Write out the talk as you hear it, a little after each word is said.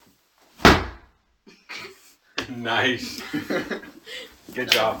Nice.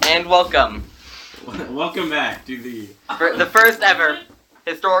 Good job. And welcome Welcome back to the... for the first ever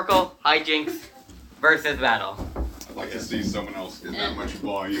historical hijinks versus battle. I'd like to see someone else get that much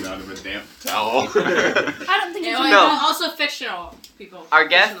volume out of a damp towel. I don't think it's No. Also fictional people. Our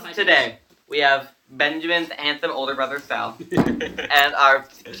Fictional guests hijinks. today, we have Benjamin's handsome older brother Sal, and our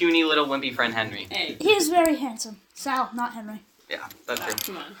puny little wimpy friend Henry. Hey, He is very handsome. Sal, not Henry. Yeah, that's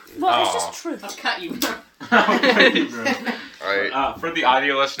true. come on. Well, it's Aw. just truth. I'll cut you. Alright. For the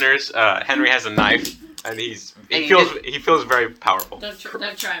audio listeners, Henry has a knife, and he Hey, feels very powerful. Don't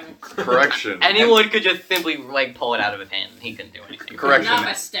try me. Correction. Anyone could just simply like pull it out of his hand, and he couldn't do anything. Correction. Not if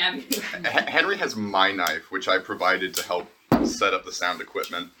I stab you. Henry has my knife, which I provided to help set up the sound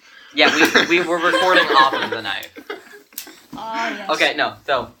equipment. Yeah, we were recording off of the knife. Ah, yes. Okay, no.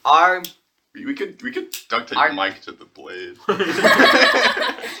 So our We could duct tape Our- Mike to the blade.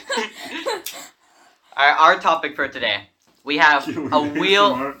 our topic for today, we have a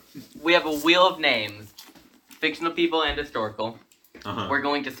wheel. We have a wheel of names, fictional people and historical. Uh-huh. We're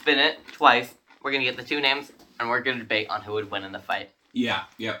going to spin it twice. We're gonna get the two names, and we're gonna debate on who would win in the fight. Yeah,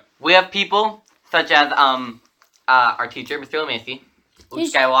 yep. We have people such as our teacher, Mr. Lamacy, Luke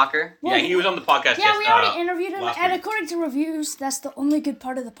He's- Skywalker. Well, Yeah, he was on the podcast Yeah, we already interviewed him, last and week. according to reviews, that's the only good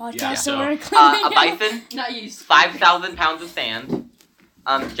part of the podcast. Yeah, so so- we're including A him. bison, Not you. 5,000 pounds of sand.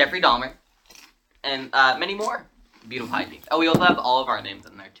 Jeffrey Dahmer, and many more. Beautiful hijinks. Oh, we also have all of our names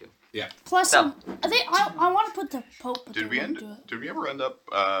in there too. Plus, So- I want to put the Pope. But Did they we won't do it. Did we ever end up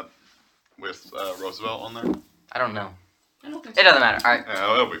with Roosevelt on there? I don't know. I don't think It doesn't matter. All right, Yeah,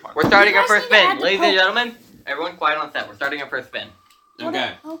 that'll be fine. we're starting our guys first need to spin, add the ladies and Pope. gentlemen. Everyone, quiet on set. We're starting our first spin.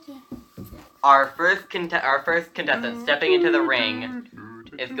 Okay. Okay. Our first contestant stepping into the ring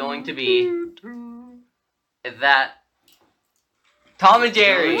is going to be. Is that Tom and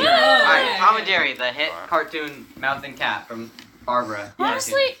Jerry? Woo! Alright, Tom and Jerry, the hit cartoon Mouse and Cat from Barbara.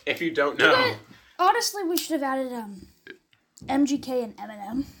 Honestly, If you don't You know. guys- honestly, we should have added MGK and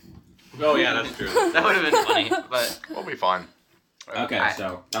Eminem. Oh, yeah, that's true. That would have been funny, but We'll be fine. Okay, Alright.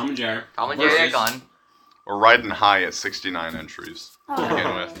 so Tom and Jerry. Tom and Jerry are versus- gone. We're riding high at 69 entries. Oh, To begin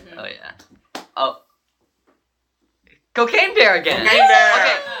so. with. Oh yeah. Oh. Cocaine Bear again. Cocaine Bear.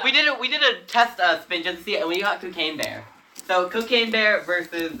 Okay, we did a test spin just to see it, and we got Cocaine Bear. So Cocaine Bear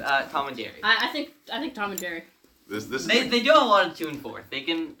versus Tom and Jerry. I think Tom and Jerry. This is They do a lot of tune force. They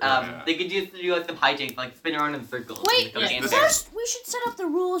can Yeah. they could just do like some hijinks, like spin around in circles. Wait, with Cocaine this- Bear. first we should set up the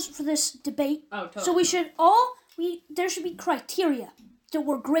rules for this debate. Oh, totally. So there should be criteria that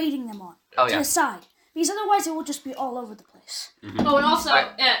we're grading them on Oh to yeah. decide, because otherwise it will just be all over the place. Oh, and also,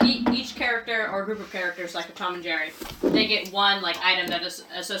 Alright. each character or group of characters, like Tom and Jerry, they get one like item that is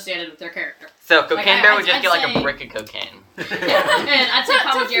associated with their character. So Cocaine Like, Bear would just I'd get like a say- brick of cocaine. And I'd say To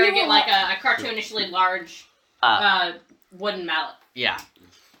Tom and Jerry fuel get like a cartoonishly large wooden mallet. Yeah,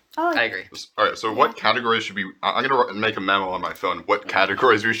 Oh, I agree. Alright, so what categories should be... I'm gonna make a memo on my phone. What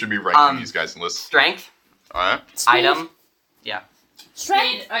categories we should be ranking these guys in lists. Strength, Alright? speed, item,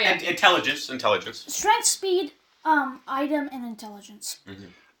 strength, Speed. Oh yeah. Intelligence. strength, speed, item, and intelligence.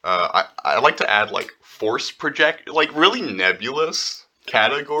 I like to add, like, force project... Like, really nebulous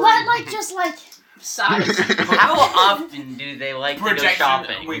category. Just like Size. How often do they like to go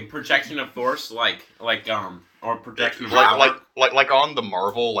shopping? Projection of force, or projection of power. like on the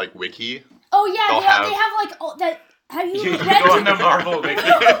Marvel, like, wiki. oh yeah, They'll they have like all that. Have you You read? go on the Marvel wiki.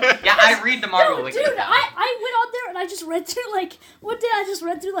 Yeah, I read the Marvel No, wiki. dude, I went on there and I just read through like what did I just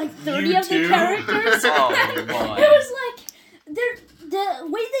read through like 30 You of the too? characters. Oh, it boy. was like the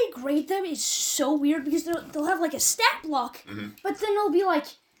way they grade them is so weird because they'll have like a stat block, Mhm. but then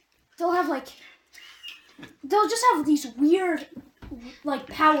they'll just have these weird like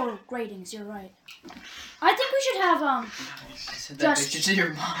power gradings. You're right. I think we should have Just- to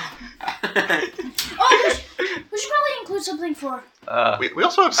your mom. oh we should probably include something for We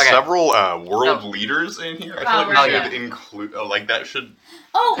also have Okay. several world Oh. leaders in here. I Oh, feel like we right. should include... like, that should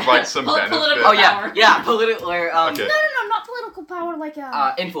oh provide some Political benefit. Oh yeah, Power. yeah, political or Okay. no, not political power, like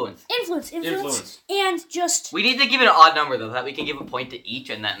influence. influence, and just We need to give it an odd number though, so that we can give a point to each,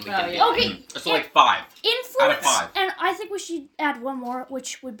 and then we Oh, can. yeah. okay. So like 5. Influence, 5. and I think we should add one more,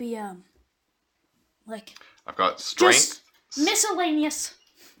 which would be like I've got strength. just miscellaneous.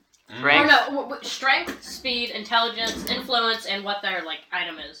 Or Strength. no, strength, speed, intelligence, influence, and what their like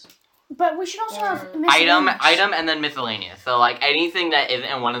item is. But we should also have Item, miscellaneous. and then miscellaneous. So like anything that isn't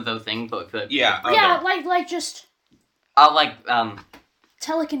in one of those things, but could. Yeah. Okay. Yeah, like just Like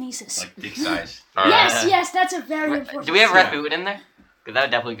telekinesis. Like big size. All right. Yes, that's a very important. do we have Yeah. Rasputin in there? Because that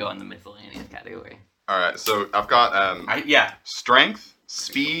would definitely go in the miscellaneous category. All right. So I've got Yeah. strength,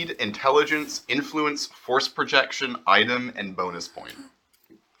 speed, intelligence, influence, force projection, item, and bonus point.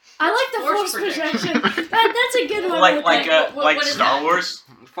 I like the force projection. That's a good one. Like what is Star that? Wars.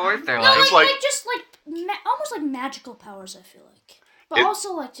 Force or No, like. It's like like- just like almost like magical powers. I feel like, but It-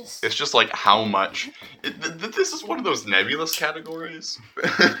 also like just. It's just like how much. This is one of those nebulous categories.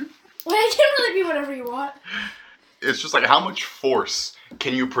 Well, it can really be whatever you want. It's just like how much force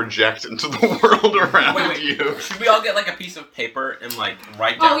can you project into the world around Wait. you? Should we all get like a piece of paper and like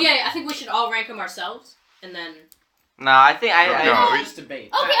write down? Oh yeah, I think we should all rank them ourselves, and then. No, I think No, Just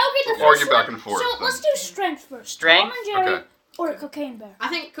debate. Okay, the Or first argue back one. and forth, So then. let's do strength first. Strength? Tom and Jerry Okay. or Cocaine Bear. I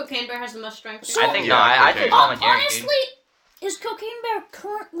think Cocaine Bear has the most strength. So- I think Yeah, no. I okay. think Tom and Jerry. dude. Honestly, is Cocaine Bear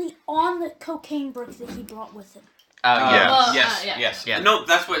currently on the cocaine brick that he brought with him? Oh yeah. Well, yes. yeah. Yes. Yeah. No,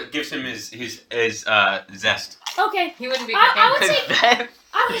 that's what gives him his zest. Okay, He wouldn't be I Cocaine would Bear. say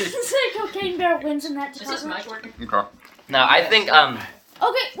I would say Cocaine Bear wins in that Is this department. mic working? Okay. No, I think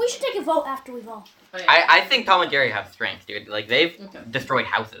Okay, we should take a vote after we've all. Oh, yeah. I think Tom and Jerry have strength, dude. Like they've Okay. destroyed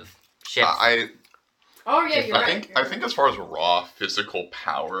houses, ships. Oh yeah, you're right. I think as far as raw physical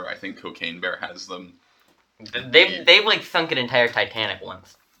power, I think Cocaine Bear has them. They've like sunk an entire Titanic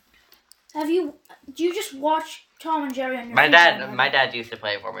once. Do you just watch Tom and Jerry on your My free dad, time? my dad used to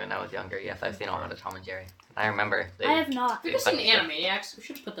play it for me when I was younger. Yes, I've seen all of the Tom and Jerry. I remember. I have not. We've seen the Animaniacs. We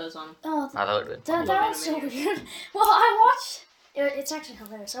should put those on. Oh, Oh, that would be. that love was so Animaniacs. weird. Well, I watched. It's actually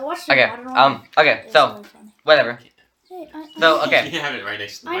hilarious. I watched the Okay. modern one. Okay. It's So really funny. whatever. Hey, So, okay. You have it right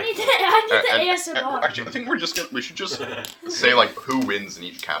next to the I mic. need the ASMR. Actually, I think we should just say like who wins in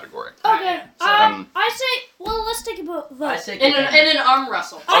each category. Okay, So- I say. Well, let's take a vote. I say In Cocaine. an arm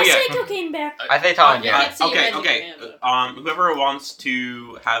wrestle. Oh, I yeah. say Cocaine Bear. I say Tom and Yeah. Jerry. can't see Okay. it, Okay. but- Whoever wants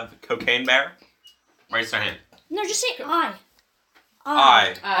to have Cocaine Bear, raise their hand. No, just say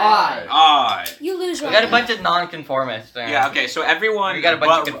I. I. You lose. We right got a now. bunch of non-conformists. there. Yeah. Okay. So everyone. We got a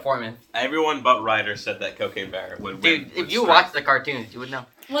bunch but, of conformists. Everyone but Ryder said that Cocaine Bear would win. Dude, with if you strength. watch the cartoons, you would know.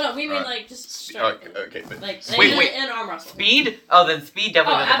 Well, no, we mean Alright. like just strength. Okay, but Like Wait, in, wait. in an arm wrestle. Speed? Oh, then speed Oh,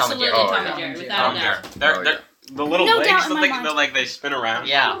 definitely was a Tom and absolutely, Jerry. Oh, Tom yeah. and Jerry, Tom without Tom a Jerry. doubt. They're the little No legs doubt in that my mind. that they spin around.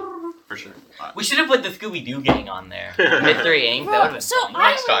 Yeah. For sure. We should have put the Scooby-Doo gang on there. Mystery Inc. That would have been So funny.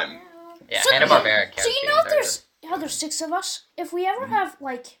 Next time. Yeah, So- Hanna-Barbera So you know, cartoons there's 6 of us. If we ever have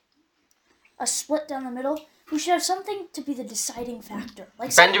like a split down the middle, we should have something to be the deciding factor.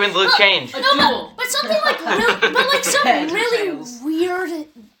 Like some- Benjamin's loose Look, change. A No, duel. but something like some Heads or really tails? weird,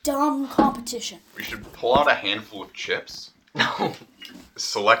 dumb competition. We should pull out a handful of chips, No.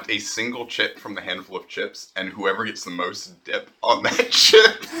 select a single chip from the handful of chips, and whoever gets the most dip on that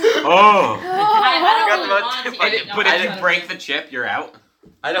chip. Oh. I got don't the really most want to tip on eat it, no, But I if you don't- break the chip, you're out.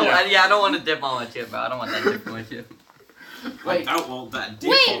 I don't. Yeah. I don't want to dip on my chip, bro. I don't want that dip on my chip. Wait. I don't want that dip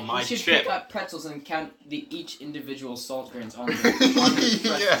Wait, on my You should chip. pick up pretzels and count each individual salt grains on the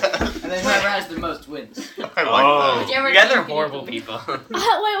pretzel. Yeah. And then whoever has the most wins. I like Oh. that. Jerry You guys are can eat horrible them. people.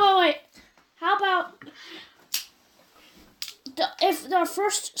 Wait. How about if our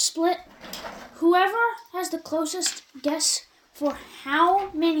first split, whoever has the closest guess for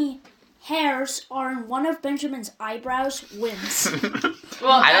how many hairs are in one of Benjamin's eyebrows wins. Well,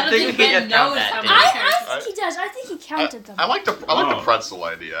 I I don't don't think think we can Ben count knows that, how dude. many hairs. I think he does. I think he counted them. I like the Oh. pretzel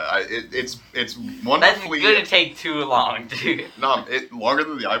idea. It's That's wonderfully gonna take too long, dude. no, it longer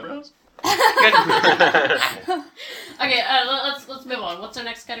than the eyebrows. Okay, let's move on. What's our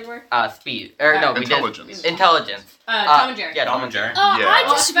next category? Speed. Or no, we did Intelligence. intelligence. Tom and Jerry. Yeah, Tom and Jerry. Yeah. I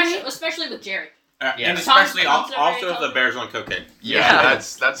Well, disagree. especially with Jerry. Yeah. And especially Tom's not also very if the bear's on cocaine. Yeah, Yeah.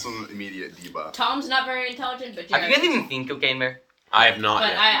 that's an immediate debuff. Tom's not very intelligent, but Have Jerry. you guys even seen Cocaine Bear? I have not But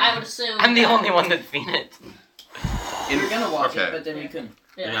yet. I would assume. I'm the that- only one that's seen it. We were gonna watch Okay. it, but then we couldn't.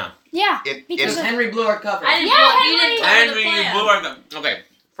 Yeah. Yeah, It, because Because of, Henry blew our cover. I didn't Yeah, know Henry! you didn't tell me And the we plan. blew our okay.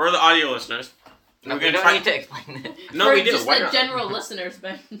 For the audio listeners, No, we're we gonna don't try. need to explain it. No, for we do. Just Why the not? general listeners,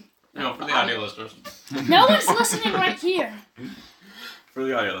 Ben. No, for the audio listeners. no one's listening right here. For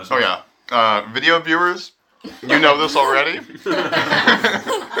the audio listeners. Oh yeah, video viewers, you know this already.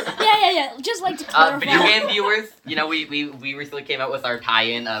 Yeah. Just like to clarify. Video game viewers, you know, we recently came out with our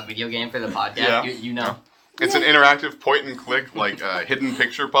tie-in video game for the podcast. Yeah. You know. It's an interactive point and click like hidden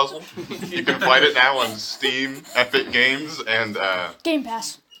picture puzzle. You can find it now on Steam, Epic Games, and Game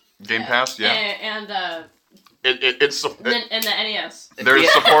Pass. Game Pass. Yeah, And it's and the NES. there's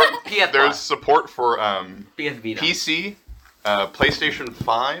PS support. PS There's support for PS Vita. PC, PlayStation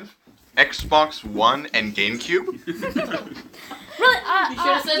 5, Xbox One, and GameCube. Really, You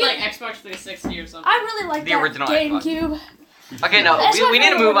should have said like Xbox 360 or something. I really like The that original Xbox. GameCube. Okay, no, That's we my need to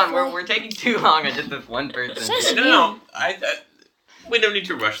favorite move on. one. We're taking too long on just this one person. Says- No. We don't need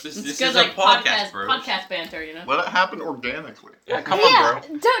to rush this. It's This good, is like a podcast, bro. podcast banter, you know. Let it happen organically. Yeah, come Yeah, on,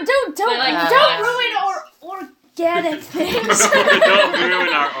 bro. don't But, like, don't uh, ruin our organic things. Don't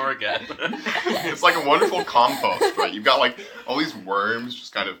ruin our organ. It's like a wonderful compost, right? You've got like all these worms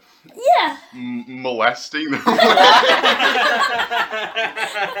just kind of Yeah. molesting the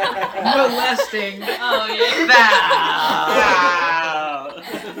Molesting. Oh yeah.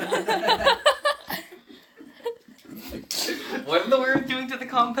 What are the words doing to the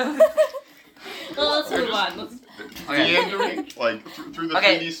compost? Well, let's move on. Let's. Okay. meandering, like through the 3D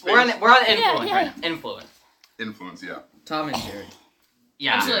Okay, space. we're on influence, yeah. right? Influence. Influence, yeah. Tom and Jerry.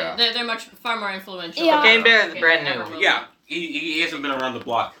 Yeah. Absolutely, Yeah. they're far more influential. Yeah. Cocaine Bear is Cocaine brand Bear new. ever will. Yeah, he hasn't been around the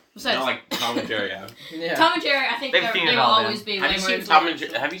block. Besides, Not like Tom and Jerry have. Yeah. Tom and Jerry, I think They've they seen will it all, always then. be Have way you more seen Tom and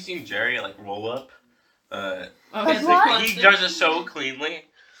influential. Have you seen Jerry like roll up? Okay, Like so what? Constant. He does it so cleanly.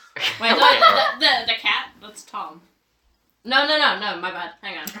 Wait, the cat? That's Tom. No, my bad.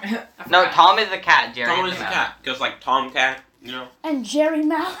 Hang on. I No, forgot. Tom is a cat, Jerry. Tom is a cat, just like Tom Cat, you know. And Jerry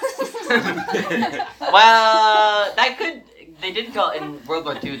Mouse. Well, that could. They did call in World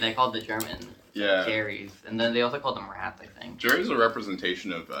War II. They called the Germans Yeah. Jerry's, and then they also called them rats, I think. Jerry's a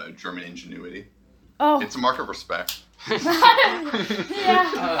representation of German ingenuity. Oh. It's a mark of respect. Yeah.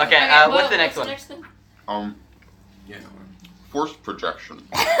 Okay, what's the next what's one? The next thing? Yeah. Force projection.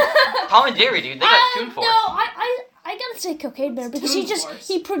 Tom and Jerry, dude. They got Toon Force. No, I gotta say Cocaine Bear because Toon Force.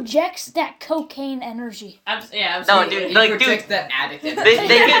 he projects that cocaine energy. Yeah, No, absolutely. dude, He like, protects that addict. They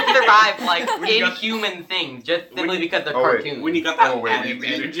can survive like When you got- inhuman things just simply because they're Oh, wait. cartoons. When you got that Oh, wait, addict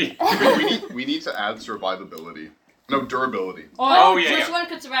we- energy. we need to add survivability. No, durability. Oh, yeah, Which yeah. one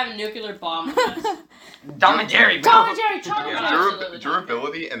could survive a nuclear bomb? with us? Tom and Jerry, bro. Tom and Jerry, Tom and Yeah. Jerry. Absolutely.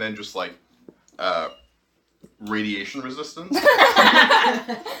 Durability and then just like radiation resistance.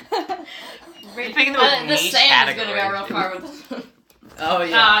 Speaking of The niche sand's gonna go categories. real far with this. Oh Oh,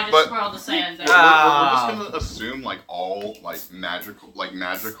 yeah. I just But- swirled the sand there. We're Ah. just gonna assume like all like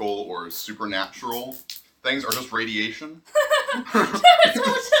magical or supernatural things are just radiation.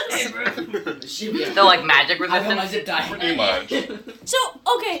 Still like magic I have my resistance. zip tie. Pretty much. So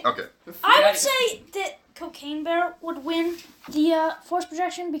okay, Okay. I would say that Cocaine Bear would win the force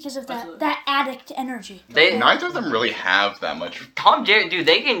projection because of Absolutely. that addict energy. They Neither of them really have that much. Tom Jerry, dude,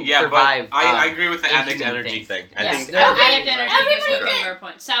 they can Yeah, survive. but I agree with the inhuman addict energy things. thing. I Yes, think Yeah. addict energy gives Everybody me did. more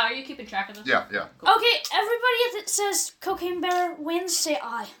points. Sal, are you keeping track of this? Yeah, yeah. Okay, everybody that says Cocaine Bear wins, say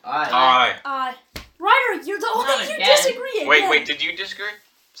aye. Aye. Aye. Ryder, you're the Not only you again. disagree. Wait, again. wait, did you disagree?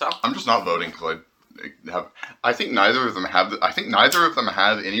 So? I'm just not voting because I have. I think neither of them have. I think neither of them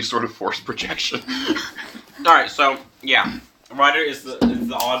have any sort of force projection. Alright, so, yeah. Ryder is the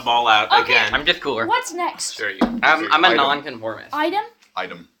oddball out Okay. again. I'm just cooler. What's next? Sure, you. I'm a Item. non-conformist. Item?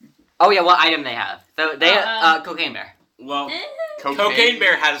 Item. Oh yeah, what item they have? So they Uh, Cocaine Bear. Well, Eh. Cocaine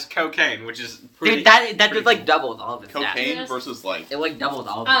Bear has cocaine, which is pretty. Dude, that pretty just like cool. doubles all of his stats. Cocaine versus like. It like doubles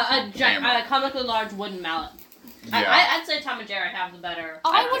all of his stats. A comically large wooden mallet. Yeah. I'd say Tom and Jerry have the better.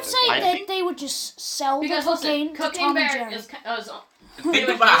 I would say I that think- they would just sell Because the cocaine listen, to Cocaine Tom and Bear Jerry. is Think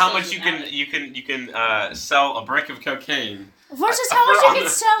about how much you can sell a brick of cocaine. Versus I- how much I- you can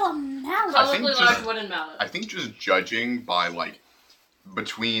sell a mallet. I think comically just- large wooden mallet. I think just judging by like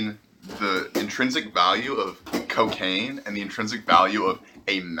between the intrinsic value of cocaine and the intrinsic value of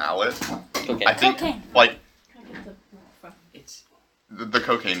a mallet, Okay. I think Cocaine. like It's the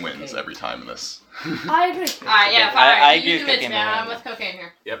cocaine wins every time in this. I agree. Alright, yeah, Okay, fine. I You agree with convinced Cocaine me. Bear. I'm with cocaine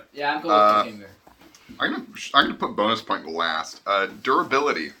here. yeah. I'm going with Cocaine Bear. I'm gonna put bonus point last.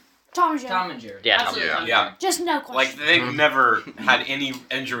 Durability. Tom and Jerry. Tom and Jerry. Yeah. Absolutely. Yeah. Tom and Yeah. Jerry. Just no question. Like they've never had any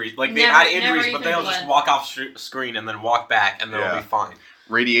injuries. Like they've Never- had never injuries, but even they'll just bled. walk off screen and then walk back, and they'll Yeah. be fine.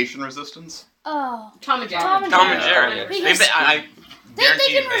 Radiation resistance. Oh. Tom and Jerry. Tom and Tom and Jerry. Jerry. Because I They guarantee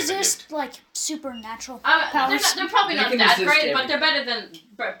can you they resist like supernatural They're, powers. they're probably They not can that resist great, but everything. they're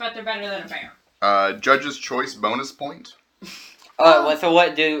better than a bear. Judge's choice bonus point. So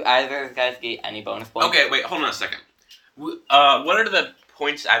what do either of those guys get any bonus points? Okay, wait, hold on a second. What are the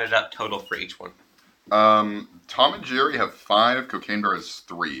points added up total for each one? Tom and Jerry have 5. Cocaine Bear has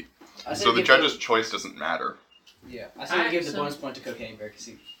 3. I say So the give judge's choice doesn't matter. Yeah. I say we give the So- bonus point to Cocaine Bear because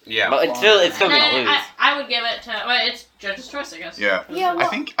he. Yeah. But it's still gonna lose. I would give it to. Well, it's judge's choice, I guess. Yeah. Yeah, I well,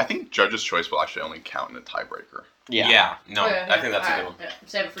 think judge's choice will actually only count in a tiebreaker. Yeah. No, Oh, yeah, I think that's a alright, good one. yeah,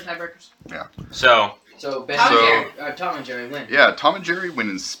 save it for tiebreakers. So, So Ben Tom and and Jerry, Tom and Jerry win. Yeah, Tom and Jerry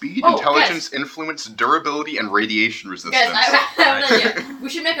win in speed, Oh, intelligence, influence, durability, and radiation resistance. Guys, I have an idea. We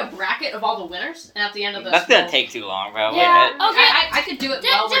should make a bracket of all the winners, and at the end of this, That's gonna we'll- take too long, bro. Yeah. Wait a minute. Okay. I could do it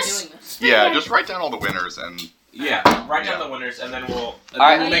while we're doing this. Yeah, just write down all the winners and Yeah, write down the winners, and then we'll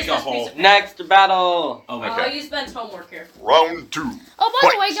Alright. we'll make a whole. Next battle. Oh my I'll god. use Ben's homework here. Round 2. Oh, by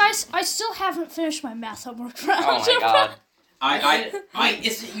the way, Points. guys, I still haven't finished my math homework round. Oh my god.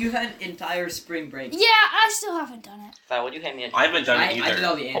 You had entire spring break. Yeah, I still haven't done it. So would you hand me a I haven't done it I did either.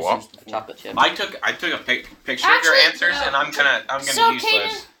 all the answers wow. before. chocolate chip? I took a picture of your Actually, answers, and I'm gonna So, use Kaden,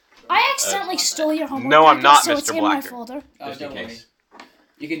 those. I accidentally stole your homework. No, I'm packet, not, so it's Mr. in my Blacker. folder. Oh, Just in don't worry. case.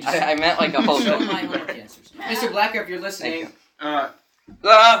 You can just I meant like a whole show thing. my homework answers. Mr. Blacker, if you're listening.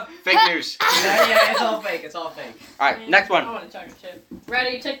 Fake news. Yeah, it's all fake. It's all fake. Alright, next I one. want a chocolate chip.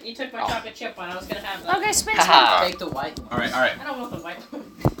 Ready? You took my Oh. chocolate chip one. I was gonna have that. Okay, spin. Haha. Take the white one. All right, all right. I don't want the white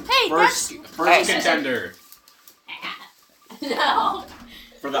one. Hey, First Hey. contender No.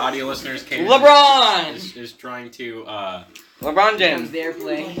 for the audio listeners. Kaden LeBron! is trying to LeBron Comes James. there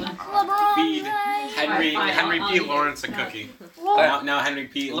playing. that's LeBron feed James. Henry Alright, fine, I'll P. eat it. Lawrence a cookie. Well, Now Henry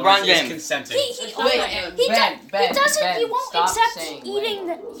P. LeBron Lawrence is James. consenting. It's not like He Ben, doesn't. Ben, He won't stop accept saying eating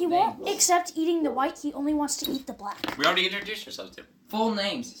the. He names. won't accept eating the white. He only wants to eat the black. We already introduced ourselves to him. Full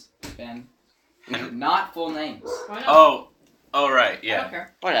names, Ben. Not full names. Why not? Oh right, I don't yeah.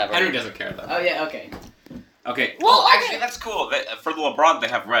 care. Whatever. Henry doesn't care though. Oh yeah, okay. Okay. Well, okay. Actually, that's cool. For the LeBron, they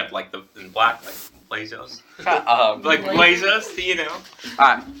have red, like in black, like Blazos. Shut up. Like Blazos, you know.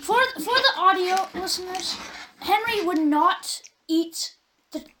 For the audio listeners, Henry would not eat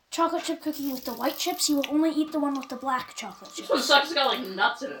the chocolate chip cookie with the white chips. He will only eat the one with the black chocolate This one chips. sucks. It's got like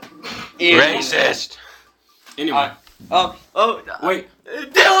nuts in it. Racist. Anyway. Oh. Wait.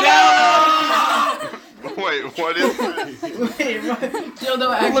 Wait, what is this? Wait, what?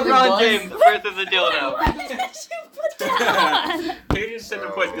 Dildo actually LeBron was? James versus a dildo. Why did you put that on? He just said to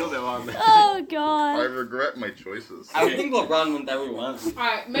put dildo on there. Oh I god. regret my choices. I would think LeBron wins every one.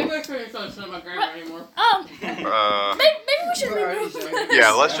 Alright, maybe we shouldn't show this to my grandma anymore. Maybe Uh, we should Where are remove you, this.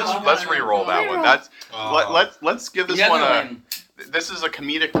 yeah, let's re-roll that one. That's let's give this You one guys a. win. This is a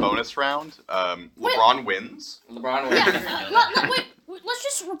comedic bonus round. Wait. LeBron wins. LeBron wins. Yeah. Wait. Let's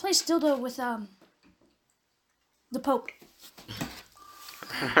just replace dildo with the Pope.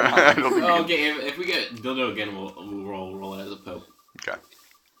 I don't think Oh, okay, if we get dildo again, we'll roll it as a pope.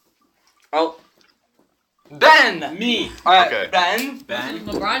 Oh. Ben! Me Alright, Okay. Ben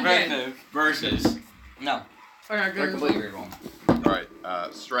LeBron James. versus. versus. No. Alright, We're good. completely weird one. Alright,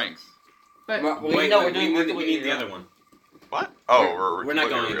 we're Wait, no, no, we're doing we need the other one. What? Oh, We're not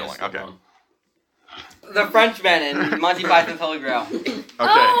going reeling. against Okay. LeBron. The Frenchman in Monty Python's Holy Grail. Okay.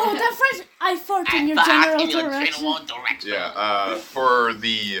 Oh, that phrase. I fart in your general direction. Yeah, for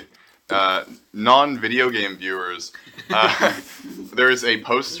the non-video game viewers, there is a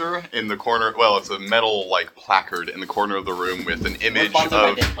poster in the corner. Well, it's a metal like placard in the corner of the room with an image Sponsored by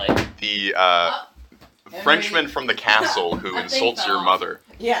of Display. the Frenchman from the castle who I think insults your so. mother.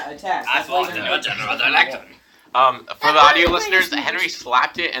 Yeah, attack. I That's why thought you're- you were general director. For the audio listeners, Henry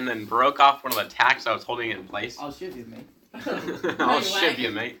slapped it and then broke off one of the tacks I was holding it in place. I'll shoot you, mate. I'll ship you,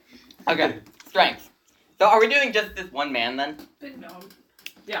 mate. Okay, strength. So are we doing just this one man then? Big gnome.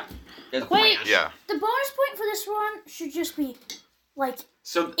 Just Wait. Yeah. The bonus point for this one should just be like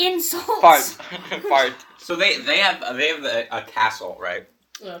So insults. Fart. Fart. So they have a castle, right?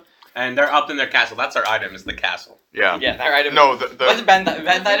 Yeah. And they're up in their castle. That's our item, is the castle. Yeah. Yeah, that item. No, What's Ben's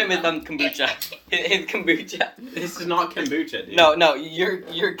item is kombucha. His kombucha. This is not kombucha, dude. No, your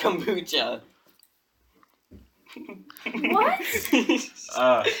kombucha. What?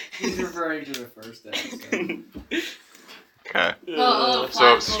 He's referring to the first episode. Okay. Oh, So,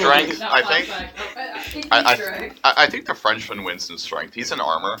 flashback. strength, Not I think- flashback. I- Easter egg. I think the Frenchman wins in strength. He's in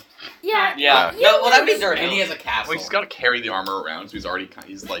armor. Yeah. Yeah. You No, well that'd be lose. dirty. And he has a castle. Well, he's got to carry the armor around, so he's like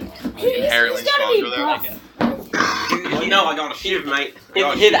He's inherently gotta be stronger there. buff. Well, no, I got a shiv, mate. I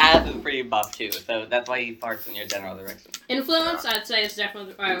got a His shiv. ass is pretty buff too, so that's why he farts in your general direction. Influence, I'd say it's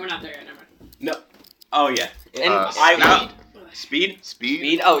definitely. Alright, we're not there yet. Never mind. Oh yeah. And Speed. Speed?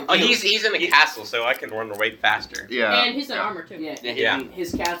 speed. Oh, Oh, dude. he's in a castle, so I can run way faster. Yeah. And he's in armor too. Yeah, Yeah.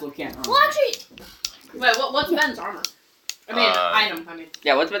 His castle can't run. Well, actually, Wait, what's Ben's armor? I mean, item. I mean,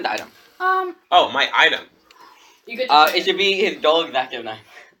 Yeah, what's been the item? Oh, my item. you get. To It should be his dull exacto knife.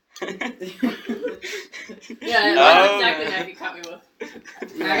 Yeah, No. that's exactly the knife you caught me with.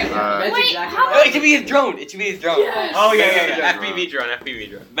 That's Wait, exactly how- No, it should be his drone. It should be his drone. Yes. Oh yeah, Yeah, yeah. yeah. FPV drone. FPV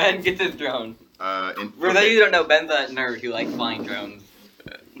drone. Ben gets his drone. For those of you Okay. who don't know, Ben's a nerd who likes flying drones.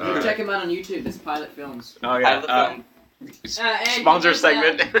 Go check him out on YouTube. It's Pilot Films. Oh I yeah. love them. And Sponsor he does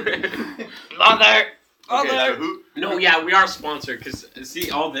segment. Mother! Okay, so who? No, yeah, we are sponsored because see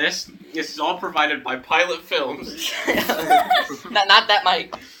all this. This is all provided by Pilot Films. not that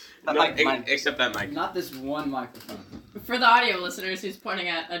mic. That No, mic's mine. except that mic. Not this one microphone. For the audio listeners, he's pointing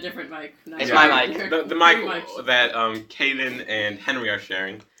at a different mic. It's Yeah. my mic. The Three mic mics. that Kaden and Henry are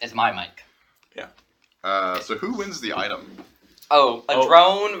sharing. It's my mic. So who wins the item? Oh, a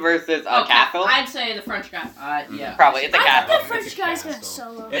drone versus a Oh, castle? I'd say the French guy. Yeah. Probably, it's a I castle. think the French guy's gonna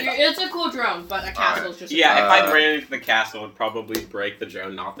solo. It's a cool drone, but a castle is just. Yeah, if Uh, I ran into the castle, it'd probably break the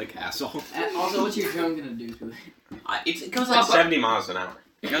drone, not the castle. And also, what's your drone gonna do to it? It goes like 70 miles an hour.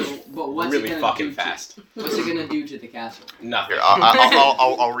 It goes But what's really it gonna fucking do fast. What's it gonna do to the castle? Nothing. Here,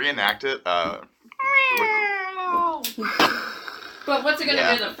 I'll reenact it. But what's it gonna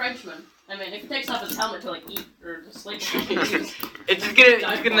Yeah. do to the Frenchman? I mean, if he takes off his helmet to like eat or to sleep. It's just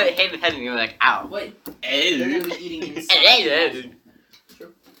gonna hit his head and you're like, ow. Wait, they're gonna be eating inside.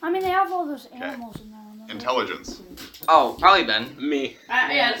 I mean, they have all those animals in there. remember? Intelligence. Oh, probably Ben. Me.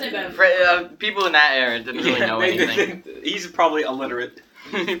 Yeah, I'd say Ben. People in that era didn't really know anything. He's probably illiterate.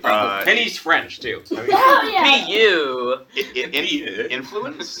 Uh, And he's French, too. I mean, Hell yeah! Be you.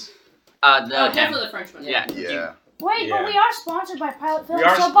 Influence? The, Definitely the Frenchman. Yeah. Yeah. Wait, Yeah. but we are sponsored by Pilot Phillips, We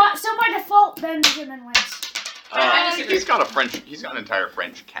are so by default, Benjamin wins. I disagree. He's got an entire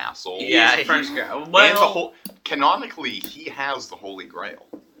French castle. Yeah, he's a French guy. And the Well, whole, canonically, he has the Holy Grail.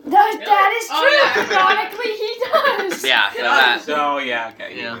 That is true. Oh, yeah. Canonically, he does. Yeah, so that. so yeah,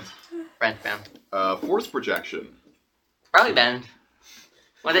 okay. Yeah. French Ben. Force projection. Probably Ben.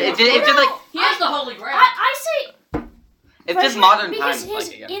 Well, it's just like, He has the Holy Grail. I say it's just Frenchman modern because times. his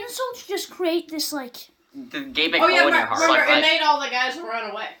Like, yeah. insults just create this like. The gaping Oh yeah, hole in your heart. remember, Like, it made all the guys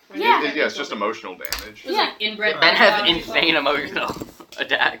run away. Yeah. Yeah, it's just emotional damage. It was Yeah. like inbred. Ben has personality. insane emotional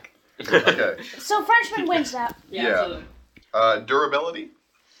attack. Okay. So Frenchman wins that. Yeah. Yeah. Absolutely. Durability.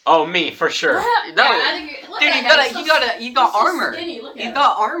 Oh, me, for sure. No, Yeah, I think look dude, at you that got guy, you got he's so armor. skinny, look at He's him.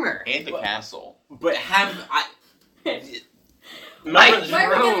 got armor. And a castle. But have I... Like, Why are we giving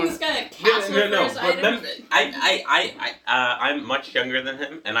Drone. this guy a castle No, for his but item? I'm much younger than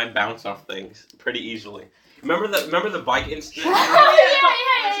him, and I bounce off things pretty easily. Remember the bike incident?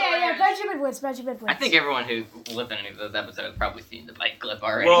 yeah. Benjamin wins. I think everyone who lived in any of those episodes probably seen the bike clip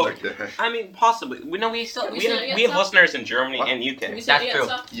already. Well, Okay. I mean, possibly. We have listeners in Germany What? and Can we UK. say That's the true.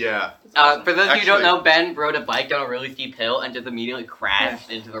 stuff? Yeah. For those of you who don't Actually- know, Ben rode a bike down a really steep hill and just immediately crashed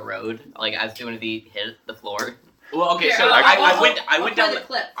into the road, like as soon as he hit the floor. Well, okay, Here, so I'll I play went down the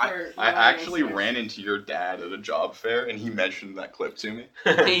clip for I the actually audience. ran into your dad at a job fair, and he mentioned that clip to me.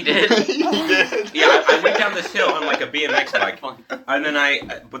 He did. He did. Yeah, I went down this hill on like a BMX bike, and then I You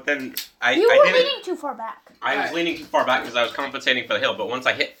didn't. were leaning too far back. I was leaning too far back because I was compensating for the hill, but once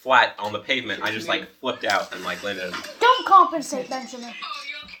I hit flat on the pavement, I just like flipped out and like landed. Don't compensate, Benjamin.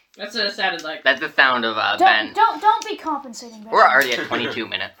 That's what it sounded like. That's the sound of Ben. Don't be compensating, Benjamin. We're already at 22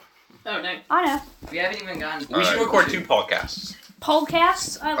 minutes. Oh dang. I know. We haven't even gotten. We should record 2 podcasts.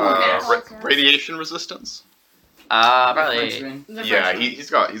 Podcasts. I love podcasts. Radiation resistance. Probably. Frenchman. The Yeah, Frenchman. he's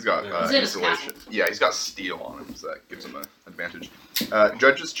got Is it a insulation. Yeah, he's got steel on him, so that gives him an advantage.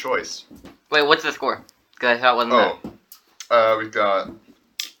 Judge's choice. Wait, what's the score? Because I thought it wasn't We've got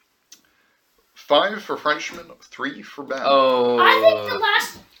 5 for Frenchman, 3 for Ben. that. Oh. I think the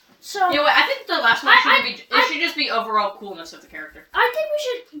last. So You know what? I think the last one I- should just be overall coolness of the character. I think we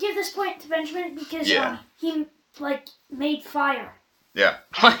should give this point to Benjamin because Yeah. he like made fire. Yeah.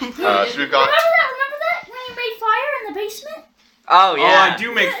 What? So we've got. Remember that when he made fire in the basement? Oh Oh, yeah. I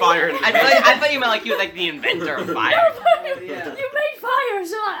do make fire in I thought you meant like he was like the inventor of fire. yeah. You made fire,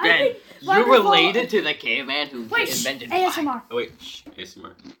 so I Ben, think. by you default- related to the caveman who Wait, invented fire. ASMR. Oh, wait, shh,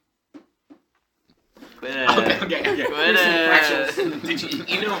 ASMR. Quit it. Okay. Quit it. Did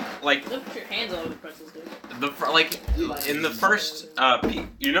you know, like, Don't put your hands all over the pretzels, dude. in the first,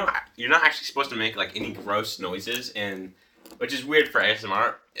 you're not actually supposed to make like any gross noises, and which is weird for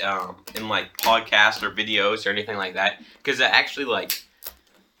ASMR, in like podcasts or videos or anything like that, because it actually like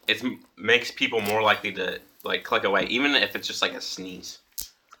makes people more likely to like click away, even if it's just like a sneeze.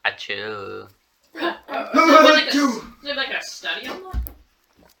 Achoo. Is there like a study on that?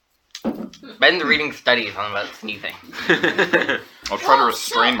 Ben's reading studies on about sneezing. I'll try to Oh,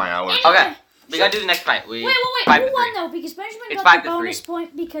 restrain so- my allergy. Okay, we gotta do the next fight. Wait, 5 who to won 3. though? Because Benjamin It's got 5 the to bonus 3.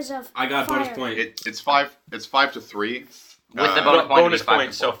 point because of I got a fire. bonus point. It's 5 to 3. With the Uh, bonus point, bonus it'd be 5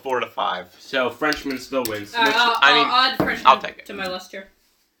 point, to so 4. 4 to 5. So Frenchman still wins. Alright, Which, I'll add Frenchman I'll take it. to my list here.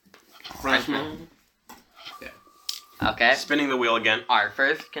 Frenchman. Okay. Spinning the wheel again. Our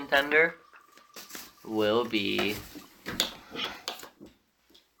first contender will be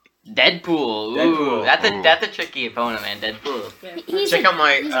Deadpool. Ooh, Deadpool. that's a tricky opponent, man. Deadpool. He's Check a- out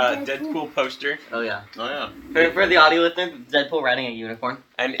my he's a Deadpool poster. Oh yeah. Oh yeah. For the audio listeners, Deadpool riding a unicorn.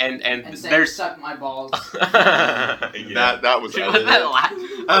 And And saying, there's suck my balls. yeah. That was Was that laugh?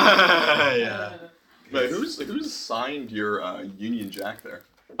 yeah. Wait, who's signed your Union Jack there?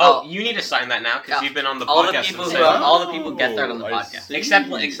 Oh, you need to sign that now because you've been on the all the podcast. people and who said- all the people guest starred on the I podcast. see. except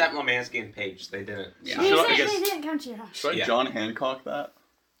Lemansky and Page, they didn't. Yeah. They, So I they guess- didn't come to your house. Should I Yeah. John Hancock that?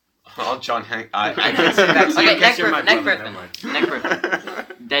 Oh, John Hank. I can't say that. Okay, next you're my person, brother, next never person. mind. Next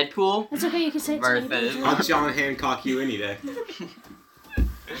person. Deadpool. It's okay, you can say it to me. Versus- but- I'll John Hancock you any day.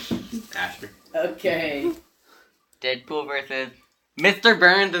 Ashby. Okay. Deadpool versus Mr.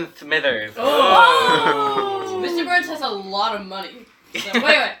 Burns and Smithers. Oh! Mr. Burns has a lot of money. So,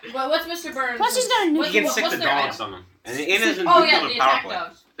 wait. What's Mr. Burns? Plus he's got a new. He can What- stick what's the their dogs item? on him. And it isn't Oh yeah, the the power attack play.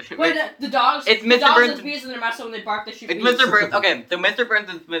 dogs. Wait, the dogs. It's the Mr. dogs Burns- with bees in their mouth, so when they bark, they shoot It's bees. Mr. Burns. Okay, so Mr. Burns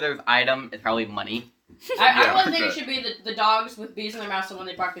and Smithers' item is probably money. I Yeah, really think it okay. should be the dogs with bees in their mouth, so when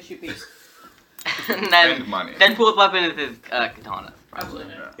they bark, they shoot bees. And then And money. Deadpool's weapon is his katana.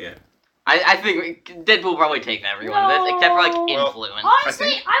 Absolutely. I think Deadpool probably takes everyone of this, except for like No. influence. Honestly, I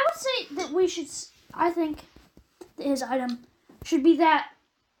think- I would say that we should. I think his item should be that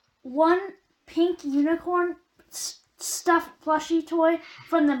one pink unicorn stuffed plushie toy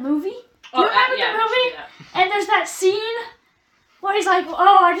from the movie. Oh, remember yeah, the we should movie? do that. And there's that scene where he's like,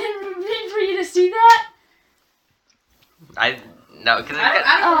 "Oh, I didn't mean for you to see that." No, because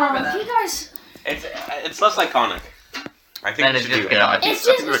I don't remember You that. guys, It's less iconic. I think Then we it's should just do it. Yeah, I think, It's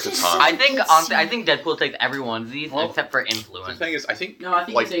I think just- there's a it's ton. just- I think honestly, I think Deadpool takes every one of these Well, except for The influence. thing is, I think No, I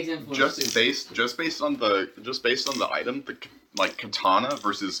think like he takes influence just too. based on the item, like katana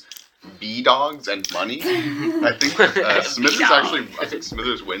versus bee dogs and money. I think I think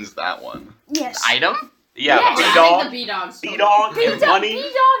Smithers wins that one. yes. Item? Yeah, Yeah, I think B-Dog, the bee dogs. B-Dog, B-Dog, and money.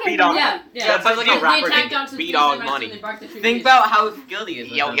 B-Dog, and B-Dog. Yeah. That sounds like a The rapper attack named dogs with bees in B-Dog their mouth, Money. so when they bark, they shoot Think bees. about how skilled he is.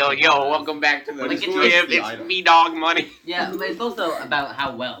 with Yo, that yo, stuff. yo, welcome back to the Like, it's Twib. the It's item. B-Dog Money. Yeah, but it's also about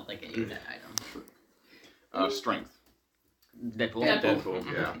how well they can use that item. Strength. Deadpool. Deadpool.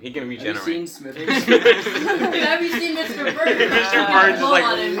 Yeah. He can Have you regenerate. seen Smithers? Dude, have you seen Mr. Burns? Mr. Burns is Blow like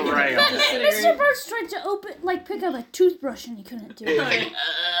on him. crazy. But Just Mr. disintegrate. Birds tried to pick up a toothbrush and he couldn't do it. Like,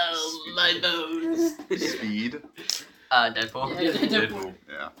 Oh, my nose. Speed. Deadpool. Yeah, Deadpool.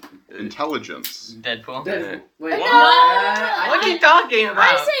 Yeah. Intelligence. Deadpool. Deadpool. Wait, No! What are you talking I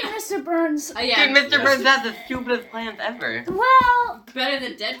about? say Mr. Burns. Yeah, Dude, Mr. Burns has the stupidest plans ever. Well, better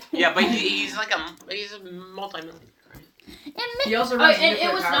than Deadpool. Yeah, but he's like he's a multi-millionaire. He also Oh, runs and it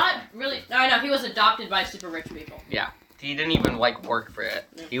nuclear was power not plant. really. I know he was adopted by super rich people. He didn't even like work for it.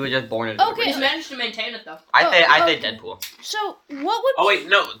 He was just born into Okay. He's managed to maintain it though. I say okay. Deadpool. so what would? Oh wait,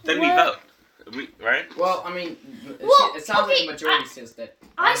 no. Then we What? vote. Right? Well, I mean, Well, it sounds okay, like the majority says that.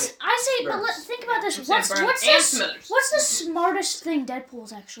 I say, but Burns. think about this. I'm saying What's Burns and this? Smithers. What's the smartest thing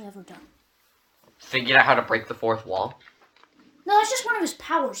Deadpool's actually ever done? Figured out how to break the fourth wall. No, that's just one of his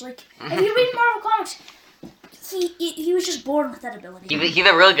powers. Like if you read Marvel comics, he was just born with that ability. He's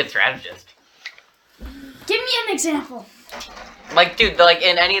a really good strategist. Give me an example. Like, dude, like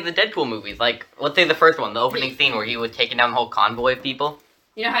in any of the Deadpool movies, like let's say the first one, the opening scene where he was taking down the whole convoy of people.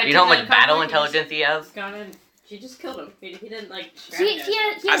 You know how You know how much battle intelligence he has? Gone in. She just killed him. He didn't like. He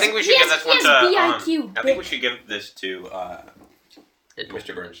has, I think we should give this one to. BIQ. I think we should give this to Deadpool.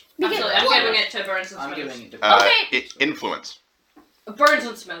 Mr. Burns. Because- Absolutely, I'm well, giving it to Burns and I'm Smithers. giving it to Okay. Influence. Burns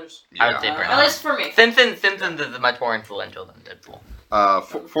and Smithers. I would say Yeah. Burns. At least for me. Simpsons is much more influential than Deadpool.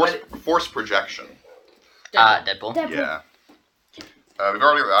 Force projection. Deadpool. Deadpool. Yeah. We've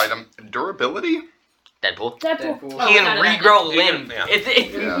already got the item. Durability. Deadpool. Deadpool. Deadpool. He can kinda like regrow He can- limbs. yeah. It's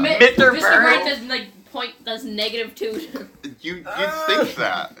Yeah. Mr. Burns Burns. does like does -2. You'd think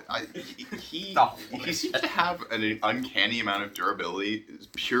that. He No. seems to have an uncanny amount of durability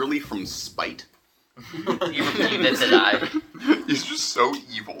purely from spite. You refuse it to die. He's just so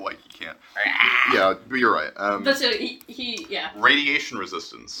evil, like he can't. Yeah, but you're right. That's it. He yeah. Radiation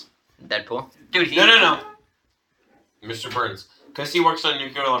resistance. Deadpool. Dude, he No. Mr. Burns. Because he works on a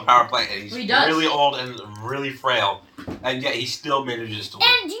nuclear power plant and he's He does. really old and really frail. And yet he still manages to live.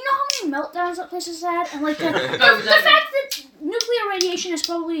 And do you know how many meltdowns that place has had? And like the Oh, fact that nuclear radiation is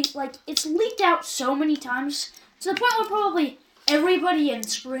probably like it's leaked out so many times to the point where probably everybody in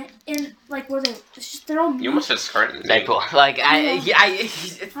like where they're all. You almost said Scranton. Deadpool. Like Yeah.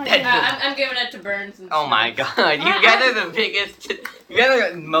 Deadpool. I'm giving it to Burns. And Oh my Smithers. god, you guys are the biggest, you guys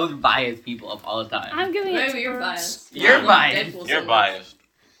are the most biased people of all time. I'm giving it. Maybe to you're Burns. biased. You're Yeah, biased. Deadpool You're so biased.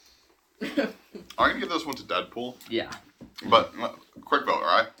 I'm gonna give this one to Deadpool. Yeah. But quick vote,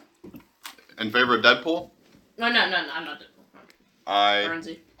 alright? In favor of Deadpool? No, I'm not Deadpool. I.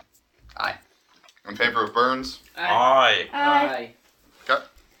 Burnsy. In favor of Burns? Aye. Aye.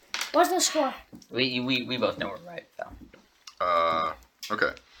 What's the score? We both know we're right, so.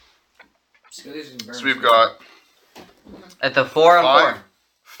 Okay. Smithers and Burns. So we've got It's a 4 on 4.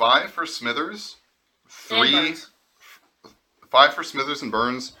 5 for Smithers, 3, Burns. 5 for Smithers and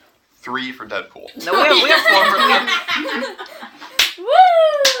Burns, 3 for Deadpool. No, we have 4 for Woo!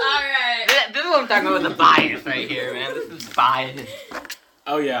 Alright. This is what I'm talking about with the bias right here, man. This is bias.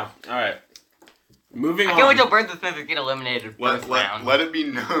 Oh yeah. All right. Moving I on. can't wait till Burns and Smithers get eliminated first round. Let it be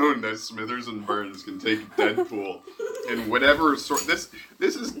known that Smithers and Burns can take Deadpool in whatever sort. This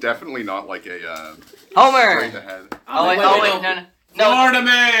is definitely not like a Homer! straight ahead. Oh wait, no. Florida man.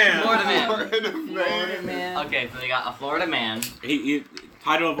 Florida man. Florida man. Okay, so they got a Florida man. He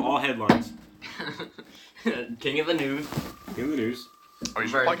title of all headlines King of the news. in the news. Oh, you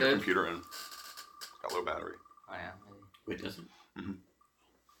should plug your Versus- computer in. It's got low battery. Oh yeah. Wait, doesn't.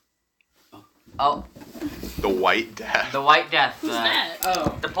 Oh, The White Death. the White Death. Who's that?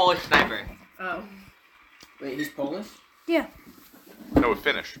 Oh, The Polish sniper. Oh. wait, he's Polish? No,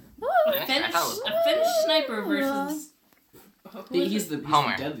 Finnish. A I Finnish, thought it was- a Finnish sniper versus. He's the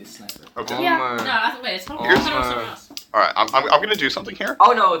Homer. deadliest sniper. Okay. Yeah. Homer. No, I thought, wait, it's Homer. Here's- I thought it was someone else. All right. I'm gonna do something here.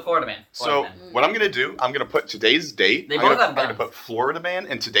 Oh no, it's Florida man. So Florida man. what I'm gonna do, I'm gonna put today's date. They I'm both gonna, have I'm gonna guns. put Florida Man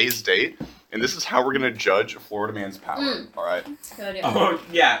and today's date, and this is how we're gonna judge Florida Man's power. Mm. All right. Good idea. Oh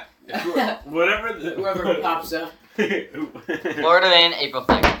yeah. Whatever. Whoever pops up. Florida man, April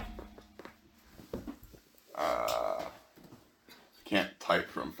 2nd. Can't type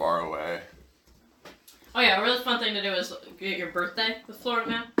from far away. Oh yeah, a really fun thing to do is get your birthday with Florida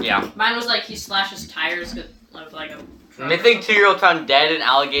Man. Yeah. Mine was like he slashes tires with like a. Missing 2-year-old found dead in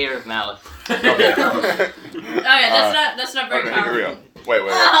alligator's mouth. Okay. Oh yeah, that's not very Okay, powerful. here we go. Wait.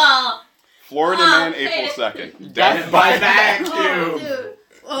 Oh, Florida Oh, Man, hey. April 2nd. Death by oh, vacuum. dude.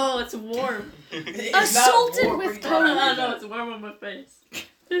 Oh, it's warm. Assaulted with Oh, COVID. no, it's warm on my face.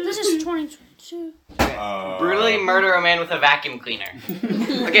 This is 2022. Brutally murder a man with a vacuum cleaner.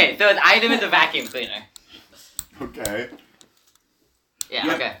 Okay, so his item is a vacuum cleaner. Okay. Yeah,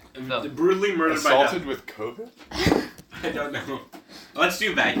 Yep. okay. So, Brutally murdered Assaulted with COVID? by death. I don't know. Let's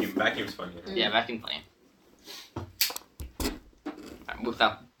do vacuum. Vacuum's funny. yeah, vacuum cleaner. Alright, move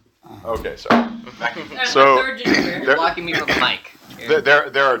up. Okay, sorry. Vacuum. Alright, So- my third ginger beer. There- Blocking me from the mic. Here.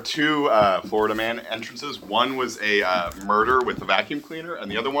 There are 2 Florida Man entrances. One was a murder with a vacuum cleaner, and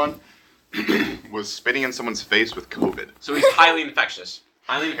the other one was spitting in someone's face with COVID. So he's highly infectious.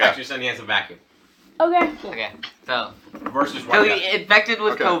 Highly infectious, and he has a vacuum. Okay. Okay, so Versus so white he death. infected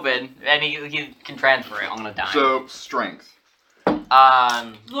with Okay. COVID, and he can transfer it on a dime. So, strength.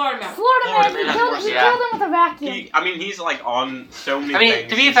 Florida Florida Man. Florida man, man he has killed, more- he yeah. killed him with a vacuum. I mean, he's like on so many I mean, things.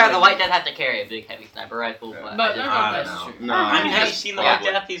 to be He's fair, like- the White Death has to carry a big, heavy sniper rifle, but But no, I that's don't true. No. I mean, have you He's seen the Probably.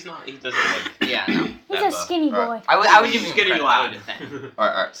 White Death? He doesn't look. yeah, no. a skinny boy. I would give He's him getting credit, loud. I would just say.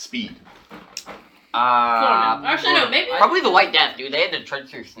 Alright, speed. Florida Man. Actually, no, maybe. Probably the White Death, dude. They had to trudge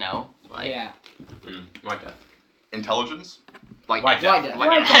through snow. Like, Yeah. White Death. Intelligence. White White Death. Death.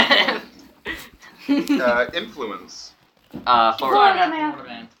 White Death. White Death. Influence. Florida Florida man.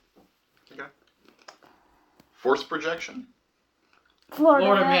 man. Force projection. Florida,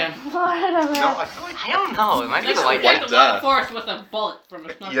 Florida man. man. Florida No, man. I feel like. I don't know. It might be Let's the White White protect Death. the Black Death. Forest with a bullet from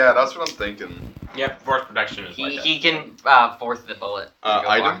a sniper. Yeah, that's what I'm thinking. Yep, force protection is White Death. He can force the bullet. to go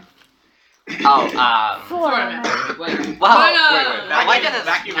Item. far. Oh, Florida Man. man. Wait, well, Wait, the White Death is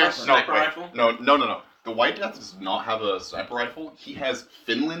vacuum a versus No, sniper wait. rifle. No. The White Death does not have a sniper rifle. He has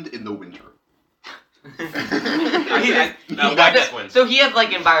Finland in the winter. No, He- White Death wins. So he has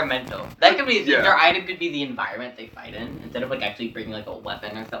like environmental. That could be Yeah. their item could be the environment they fight in instead of like actually bringing like a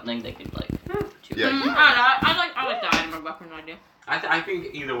weapon or something. They could like. choose. Yeah. I don't know. I like the item of weapon idea. I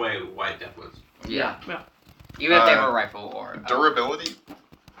think either way, White Death wins. Yeah. Yeah. Even if they have a rifle or Durability.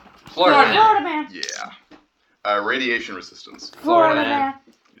 Florida. Florida man. Yeah. Radiation resistance. Florida Florida man.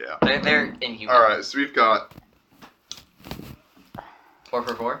 Yeah. They're inhuman. All right, so we've got 4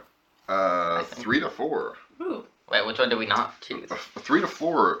 for 4. 3 to 4. Ooh. Wait, which one did we not choose? 3 to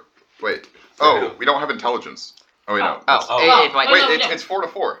 4. Wait. Oh, we don't have intelligence. Oh wait, no. Oh, Oh. it's White Oh, Wait, Death. no, it's 4 to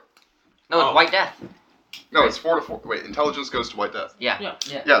 4. No, it's Oh. White Death. No, it's 4 to 4. Wait, intelligence goes to White Death. Yeah.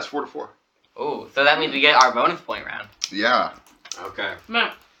 Yeah, it's 4 to 4. Oh, so that means we get our bonus point round. Yeah. Okay.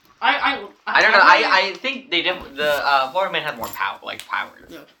 Man, I don't know. I think they did. The Florida man has more power, like powers.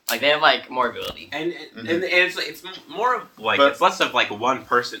 Yeah. Like they have like more ability. And it's more of like But- it's less of like one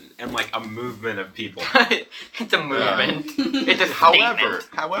person and like a movement of people. It's a movement. It's a However,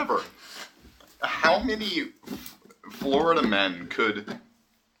 statement. how many Florida men could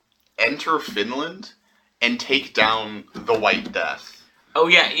enter Finland and take down the White Death? Oh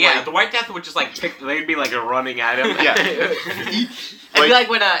yeah. Like- The White Death would just like pick. They'd be like running at him. Yeah. It'd be like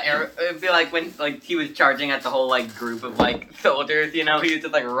when it'd be like when like he was charging at the whole like group of like soldiers, you know, he was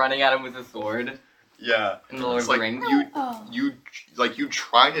just like running at him with a sword Yeah. in the Lord It's of like the Rings. you Oh. you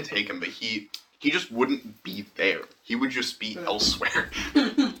try to take him, but he he just wouldn't be there. He would just be elsewhere.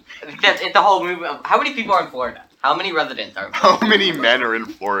 It's a whole movie. How many people are in Florida? How many residents are in How Florida? many men are in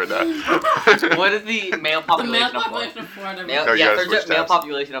Florida? What is the male The population male of Florida? population of Florida. Male, No, you yeah, gotta search switch up male tabs.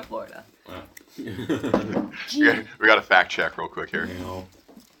 population of Florida. We got to fact check real quick here. No.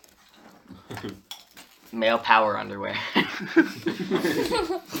 Male power underwear.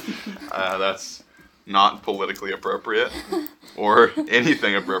 That's not politically appropriate or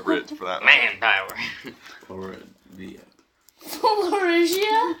anything appropriate for that. Man power. Or the.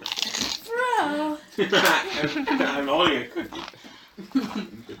 Florasia? Bro. I'm holding a cookie.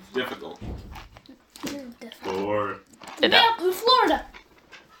 It's difficult. Or. Yeah, Florida.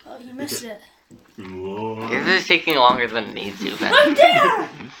 Oh, you missed it. This is taking longer than it needs to, man. Right there!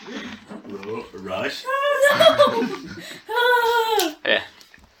 Rush? No! Ah. Yeah.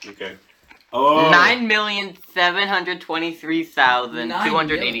 Okay. Oh.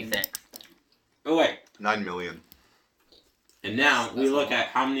 9,723,286. Oh wait. 9 million. And now we look at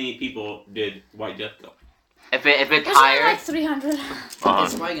how many people did White Death kill. If it's Isn't it higher, like 300 It's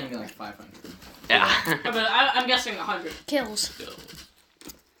probably gonna be like 500. yeah. But I'm guessing 100. kills?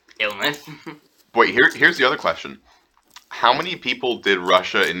 Illness. Wait, here's the other question. How many people did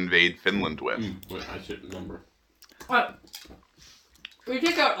Russia invade Finland with? Wait, I should remember. What? We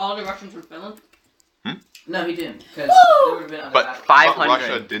take out all the Russians from Finland? No, he didn't. Because Woo! there would have been other But, Africans. but 500.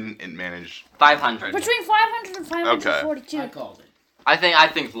 Russia didn't manage. 500. Between 500 and 542. I called it. I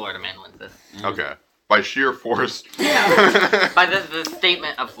think Florida man wins this. Okay. By sheer force. By the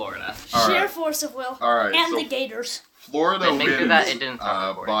statement of Florida. All Sheer right. force of will. All right. And so the Gators. Florida Wait, make sure wins that it didn't start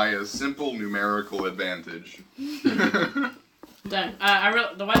recording. by a simple numerical advantage. Dang.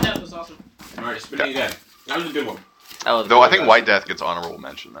 The White Death was awesome. Alright, spinning again. That was a good one. That was Though I think White Death gets honorable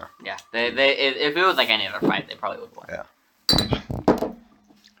mention there. Yeah, if it was like any other fight, they probably would have won. Yeah.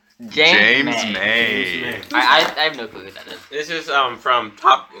 James May. May. I have no clue who that is. This is from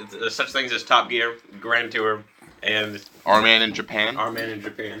Top. Such things as Top Gear, Grand Tour, and Our man in Japan. Our Man in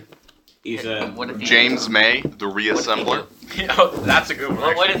Japan. He's a. What is he? James May, the What does he reassembler. Oh, that's a good one.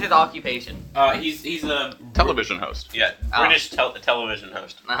 What actually. is his occupation? He's a Television host. yeah Oh. British television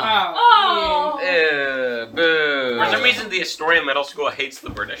host. Oh. Boo. For some reason, the Astoria Middle School hates the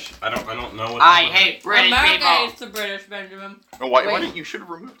British. I don't know what. I hate British America people. hates the British, Benjamin. Oh, why Wait. didn't you should have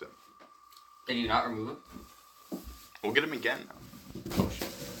removed him? Did you not remove him? We'll get him again now.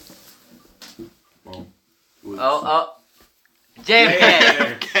 Well, Oh.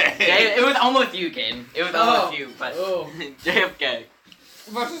 JFK. It was almost you, Kane. It was almost you, but Oh. JFK.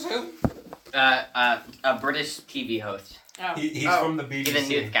 Versus who? A British TV host. Oh. He's Oh. from the He's a BBC.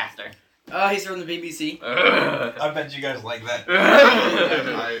 newscaster. Oh, he's from the BBC. I bet you guys like that.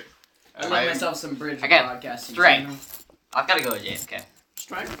 I I like myself some British Okay, podcasting. strength. I've got to go with JFK.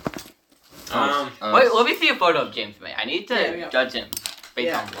 Strike? Wait, let me see a photo of James May. I need to Yeah. judge him based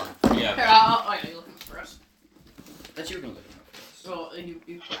Yeah. on blood. yeah. Here, oh, yeah, you looking first. That you were gonna look at. Well, you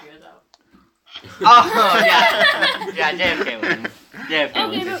put yours out. Oh, yeah. Yeah, JFK wins. JFK Okay,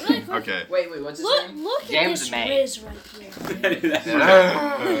 wins. but really quick. Okay. Wait, what's his Look, name? look James at this May. Riz right here.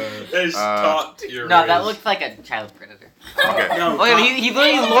 That's top tier. No, that looks like a child predator. Okay. No, Oh, yeah, he's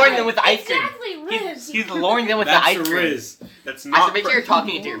literally luring them with the ice cream. Exactly, Riz. He's luring them with that's the ice a cream. Riz. That's I not. should make sure you're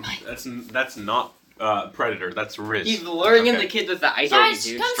talking into your mic. That's not predator. That's Riz. He's luring in Okay. the kids with the ice cream, Guys,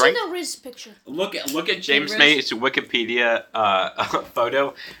 dude. come Strength? see the Riz picture. Look at James Riz? May's Wikipedia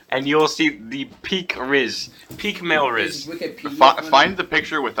photo, and you'll see the peak Riz, peak male Riz. Is Wikipedia funny? Find the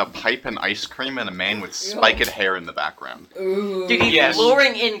picture with a pipe and ice cream and a man with spiked hair in the background. Ooh. Dude, he's Yes.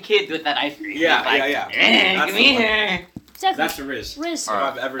 luring in kids with that ice cream. Yeah, He's like, yeah. "Eh, That's come the one. here. Exactly. That's a Riz. Riz. All right.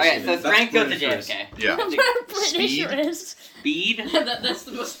 If I've ever Okay, seen so it. That's strength goes to British Riz. JFK. Yeah. British Speed? Riz. Speed. That's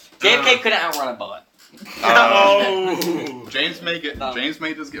the most. JFK couldn't outrun a bullet. Oh. James May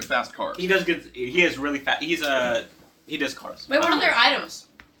does get fast cars. He does good. He is really fast. He does cars. Wait, what are their items?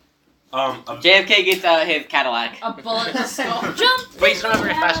 A- JFK gets his Cadillac. A bullet in the skull. Jump. Wait, he's not a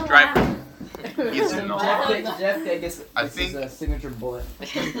very fast driver. He's not. JFK gets I his think- signature bullet.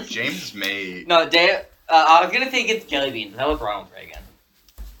 James May. No, I was gonna say he gets jelly beans. That was Ronald Reagan.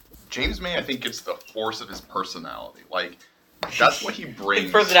 James May, I think, gets the force of his personality. Like, that's what he brings.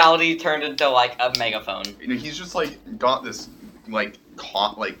 His personality turned into like a megaphone. You know, he's just like got this like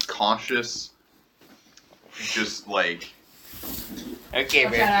cautious, just like Okay, Okay,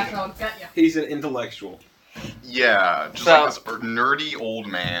 man. I'll get ya. He's an intellectual. yeah, just So- like this nerdy old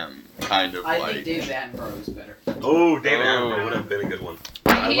man kind of I like. think David Attenborough is better. Oh, David Oh. Attenborough would have been a good one.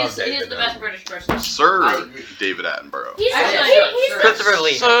 I He love is David the best British person. I Sir agree. David Attenborough. He's Actually, he's sure. Christopher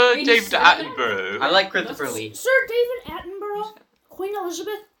Lee. Sir David David Attenborough. Attenborough. I like Christopher Lee. Sir David Attenborough, Queen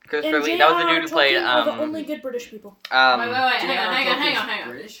Elizabeth, Christopher and Lee. That was the J.R.R. dude who played Tolkien are the only good British people. Wait, hang on.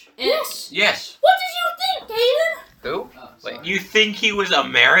 British? It- Yes. What did you think, Aiden? Who? Oh, Wait, sorry. You think he was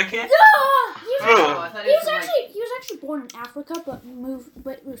American? Yeah, Oh, I thought he was from, actually born in Africa, but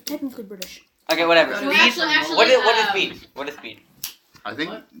was technically British. Okay, whatever. Well, Speed. actually, What is speed? What is speed? I think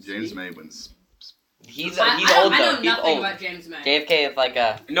What? James May wins. He's I old know though. He's nothing old. about James May. JFK is like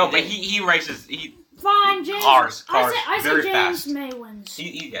a. No, but he races. Fine, James. Cars, I say very James fast. May wins.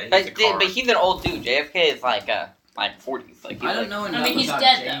 He's a But, car. but he's an old dude. JFK is like 40s. Like he's I don't like, know I enough mean, he's about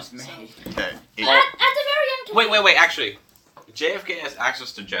dead, James though, May. Okay. At the very end. Wait. Actually, JFK has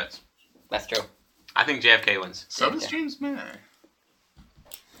access to jets. That's true. I think JFK wins. So does James May. And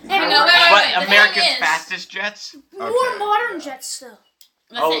No, wait. But The America's thing is- fastest jets? more Okay. modern jets still.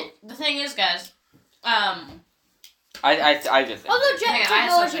 The thing is, guys, I just. Although jet Hang on, I have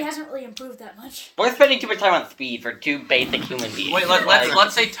technology something. hasn't really improved that much. We're spending too much time on speed for two basic human beings. Wait, Like,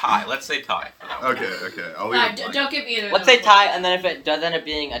 let's say tie. Let's say tie. Okay. I'll leave it blank. don't give either. of let's them say a tie, point. and then if it does end up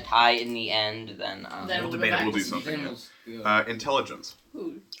being a tie in the end, then Then We'll go debate it. back. We'll do to something. Then else. we'll go. Intelligence.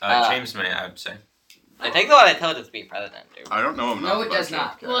 Ooh. James May, I would say. it takes a lot of intelligence to be president, dude. I don't know enough. No, it about does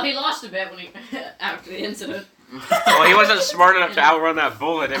not. JFK. Well, he lost a bit when he after the incident. Well, he wasn't smart enough to outrun that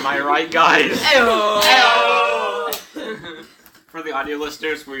bullet. Am I right, guys? For the audio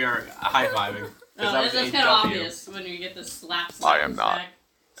listeners, we are high fiving. No, that's kind of obvious when you get the slaps. I am not.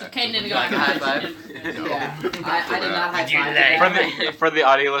 So Caden didn't go Like a high five? Yeah, I did not high five. For the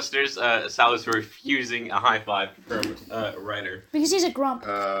audio listeners, Sal is refusing a high five from writer Because he's a grump.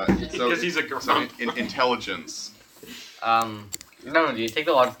 So, because he's a girl. so intelligence. No, dude, take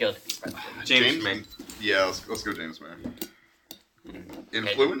the long skill to be president. James May. Yeah, let's go James May.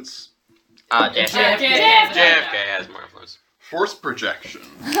 Influence. JFK. JFK has more influence. Force projection.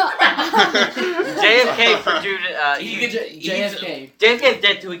 JFK produced, JFK. JFK's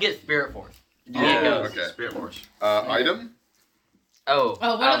dead till we get Spirit Force. Yeah, Oh, okay. Spirit Wars. Item. Oh.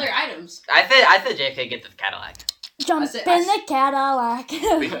 Oh, what other items? I said JFK gets his Cadillac. Jump said- in the Cadillac.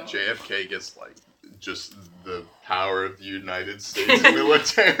 I think JFK gets like just the power of the United States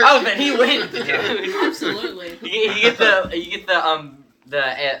military. Oh, then he wins, dude. Absolutely. He gets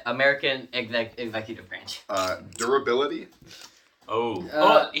the American executive branch. Durability. Oh,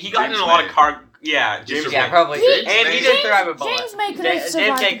 he got James in a lot May. of car. Yeah, James Yeah, May. probably. James And he May- didn't survive a bullet. James May couldn't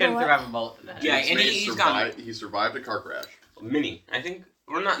survive JFK a couldn't bullet. survive a bullet. Yeah, James and May he's got he survived a car crash. mini. I think,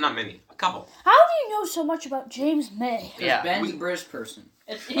 or not many. A couple. How do you know so much about James May? Yeah. Ben's a British person.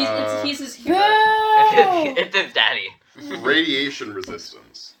 He's his hero. Boo! It's his daddy. Radiation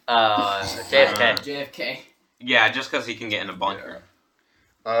resistance. JFK. JFK. Yeah, just because he can get in a bunker.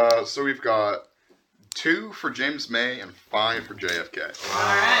 So we've got 2 for James May and 5 for JFK.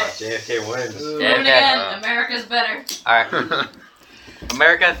 Alright. JFK wins. Moving JFK. again. America's better. Alright.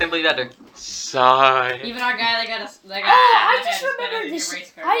 America simply better. Sigh. Even our guy that got us. That got Oh, I that just guy is better remembered than this. your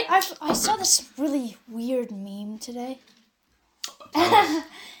race car. I saw this really weird meme today.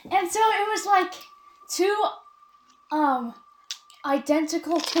 And so it was like 2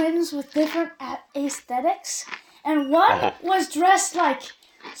 identical twins with different aesthetics, and one was dressed like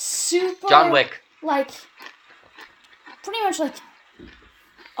super John Wick. like pretty much like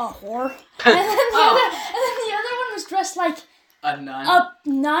a whore, and then the other one was dressed like A nun. a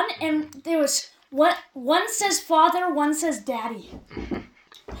nun, and there was one says father, one says daddy.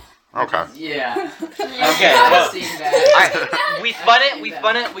 Okay. Yeah. Okay, I've well, seen that. Alright, we spun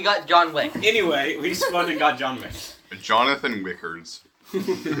it, we got John Wick. Anyway, we spun and got John Wick. Jonathan Wickers.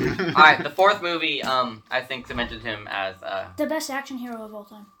 Alright, the 4th movie, I think cemented him as, The best action hero of all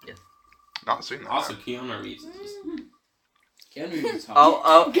time. Not seen that. Also, Keanu Reeves. Keanu Reeves is hot.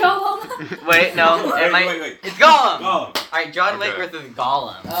 oh, Gollum. wait, no, Wait. it's Gollum! Oh, Alright, John Wick Okay. versus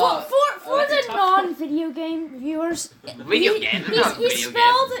Gollum. For okay. the non-video game viewers, Video game, it's not a he's video game.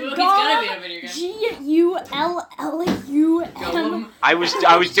 spelled Well, he's gonna be Gollum a video game. Gullum. Gollum. I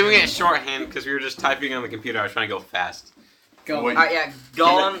was doing it shorthand because we were just typing on the computer. I was trying to go fast. Go. Wait. Alright, yeah,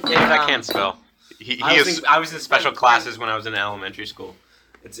 Gollum is, I can't spell. He I is. was in special classes when I was in elementary school.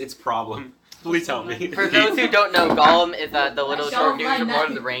 It's problem. Please help me. For those who don't know, Gollum is the little I short don't dude like from that. Lord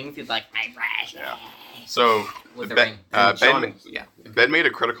of the Rings. He's like, my precious. Yeah. So With the Ben, ring. John, yeah. Ben made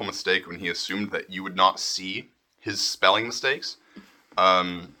a critical mistake when he assumed that you would not see his spelling mistakes.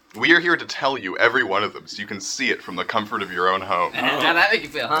 We are here to tell you every one of them, so you can see it from the comfort of your own home. How that make you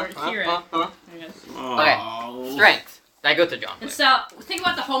feel, huh? Or hear it. Huh? I guess. Oh. Strength. That goes to John And Wick. so, think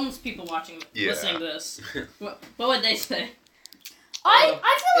about the homeless people Yeah. listening to this. What would they say? I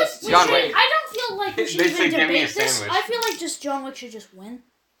feel like It's we John should. Wick. I don't feel like we should They say, even "Give me a debate this. sandwich." I feel like just John Wick should just win.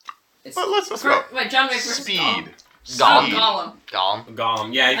 It's, But let's go. Wait, John Wick versus Speed. Gollum. Gollum. Gollum.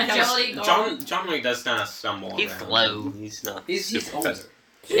 Gollum. Yeah, he Agility, kinda, John Wick does kind of stumble. He's around. slow. He's not. He's super old. fast.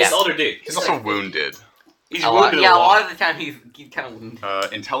 Yeah. He's an older dude. He's also wounded. He's A lot, wounded yeah, a a lot lot. of the time he's kind of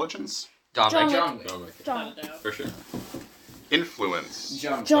wounded. Intelligence, John John Wick. John Wick. John Wick, John. Without a doubt. for sure. influence.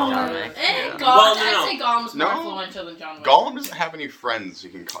 John John Wick. Wick. Yeah. Gollum, Well, no, I'd no. say Gollum's more No. influential than John Wick. Gollum doesn't have any friends you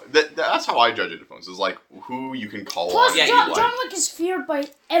can call. That's how I judge influence. Is like who you can call Plus, on. Yeah, John, like, John Wick is feared by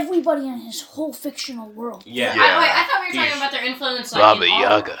everybody in his whole fictional world. Yeah. Yeah. I thought we were talking He's- about their influence like in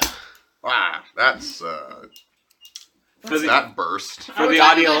all- that's For the, that burst. Are for we the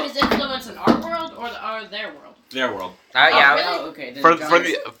talking audio, about his influence in our world or their world? their world. Yeah. really? Oh, okay. then For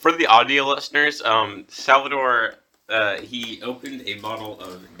John for the audio listeners, Salvador, he opened a bottle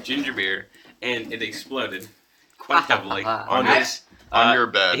of ginger beer and it exploded quite heavily on his On your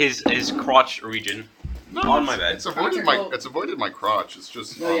bed. his crotch region. On my bed. It's avoided my crotch. It's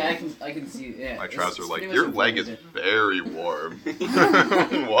just No, yeah, I can see. Yeah. my it's- trouser. it's Like pretty your much leg is inflated. very warm.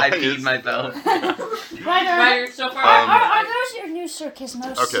 I peed myself. Ryder, Ryder, so far. are those your new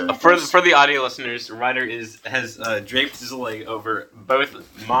sarcasmos? Okay. For the audio listeners, Ryder has draped his leg over both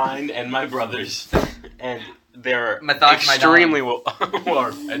mine and my brother's, and they're Massage my extremely warm.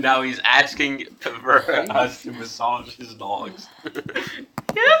 And now he's asking for us to massage his dogs.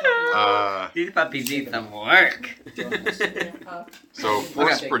 These puppies need some work. So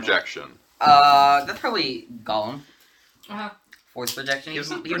force Okay. projection. That's probably Gollum. Uh-huh. Force projection. He's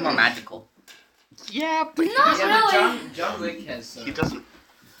Isn't more pretty- magical. Yeah, but Not Yeah, but really. John Wick has he doesn't.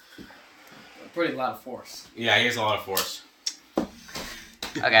 a pretty lot of force. Yeah, he has a lot of force.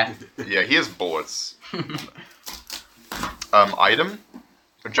 Okay. Yeah, he has bullets. Item.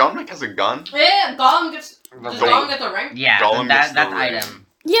 John Wick has a gun. Yeah, Gollum gets. Does Gollum- Gollum get the ring? Yeah, Gollum gets the that's ring. item.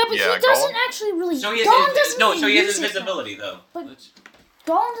 Yeah, but Yeah, he doesn't Gollum- actually really. So he Gollum has doesn't no. really So he has use it, invisibility though. But-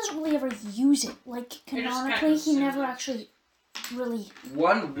 Gollum doesn't really ever use it. Like You're just canonically, kind of he never assuming. actually really.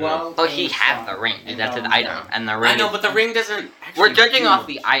 One well. Well, he has the ring. And that's an item, and the ring. I know, is- but the ring doesn't. Actually we're judging do off much.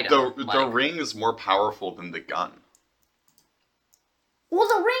 the item. The like- ring is more powerful than the gun. Well,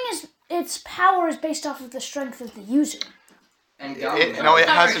 the ring is its power is based off of the strength of the user. And It Gollum.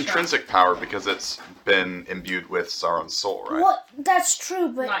 has very intrinsic power because it's been imbued with Sauron's soul, right? Well, that's true,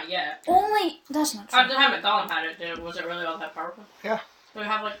 but Not yet. only that's not At true. the time that Gollum had it, was it really all that powerful? Yeah. Do we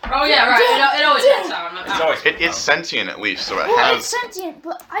have like? Oh yeah, right. It always has sound. It's always. It's sentient at least, so it Well, it's has. sentient,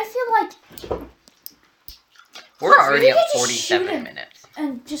 but I feel like We're already You at can just shoot 47 him. minutes.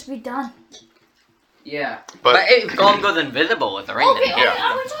 and just be done. Yeah. But if Gollum goes invisible with the ring, Okay, then okay,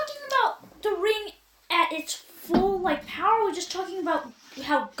 Yeah. are we talking about the ring at its full like power? Or are we just talking about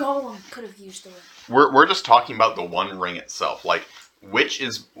how Gollum could have used the ring? We're just talking about the one ring itself. Like, which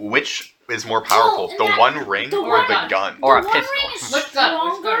is more powerful, Well, the that- one ring the or one- the gun? Or the a one pistol. ring is Which gun?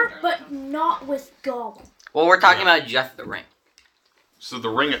 Which stronger, gun? but not with Gollum. Well, we're talking about just the ring. So the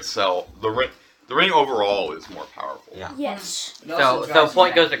ring itself, the ring overall is more powerful. Yeah. Yes. It also So drives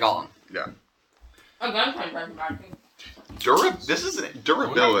point you goes to Gollum. A gun point right back. This is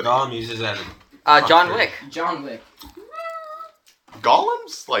durability. Gollum uses that. John Okay. Wick. mad. John Wick.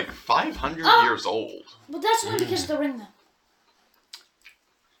 Gollum's like 500 Oh. years old. But that's only because of the ring, though.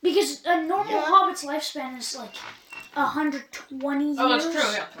 Because a normal hobbit's lifespan is like 120 years. Oh, that's true.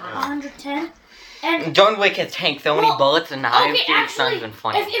 Yeah. 110. And John Wick has tanked so many Well, bullets and knives, okay, dude, it's not actually, even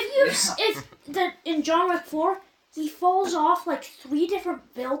funny. if in John Wick 4, he falls off like 3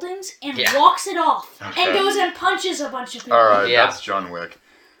 different buildings and Yeah. walks it off Okay. and goes and punches a bunch of people. Alright, Yeah. that's John Wick.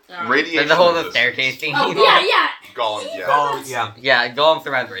 Yeah. Radiation There's the whole resistance. staircase thing. Oh, Yeah, yeah. Gollum, yeah. Gollum, yeah. Yeah, Gollum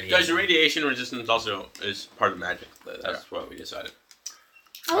survives Because radiation. radiation resistance also is part of magic. That's what we decided.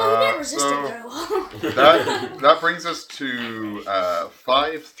 I don't get resistant so- very well. That brings us to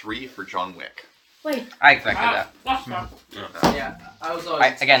 5-3 for John Wick. Wait, I expected Wow, that. that's tough. Yeah, I was always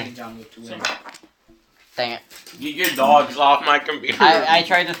Alright, again. expecting John Wick to win. Dang it. Get your dogs off my computer. I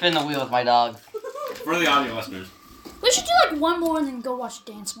tried to spin the wheel with my dog. For the audio listeners. we should do like one more and then go watch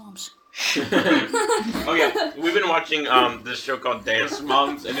Dance Moms. Oh yeah, we've been watching this show called Dance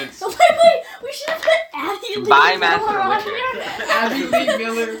Moms, and it's Oh, wait, we should have put Abby Lee By Miller Master on Witcher. here. Abby Lee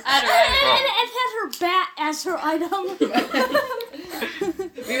Miller. And had her bat as her item.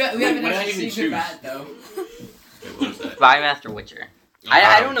 We haven't Why not actually even seen the choose? bat though. Wait, what is that? By Master Witcher.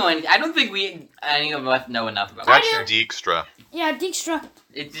 I don't know any. I don't think any of us know enough about That's Witcher. Dijkstra. Yeah, Dijkstra.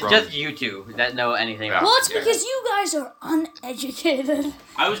 It's From- just you two that know anything Yeah. about Well, it's Witcher. because you guys are uneducated.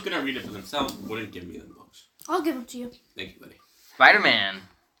 I was gonna read it for themselves, wouldn't give me the books. I'll give them to you. Thank you, buddy. Spider-Man.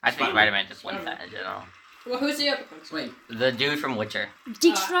 I think Spider-Man. Spider-Man just wins that in general. Well, who's the other person? Wait, The dude from Witcher.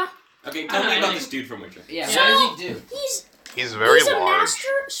 Dijkstra. Okay, tell me about this dude from Witcher. yeah, So- what does he do? He's very He's a large. master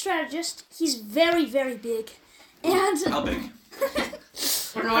strategist. He's very, very big. And How big?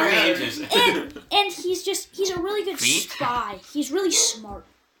 For no How many reason. inches? and he's a really good Feet? spy. He's really smart.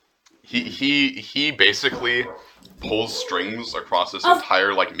 He basically pulls strings across this Of-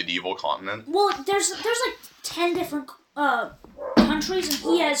 entire like medieval continent. Well, there's like 10 different countries,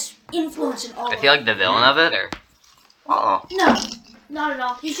 and he has influence in all. Is of he like the villain of it, or? No, not at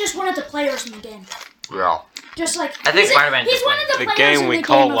all. He's just one of the players in the game. Yeah. Just like I think he's, Spider-Man he's just one wins. of the The players game in we the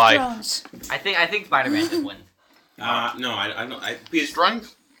call Game of life. Thrones. I think Spider-Man just wins. No, I don't. Because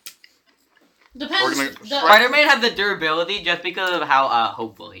Strength. Depends. We're gonna- the- Spider-Man has the durability just because of how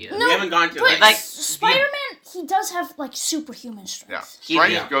hopeful he is. No, we haven't gone to But like- Spider-Man, he does have like superhuman Yeah. strength.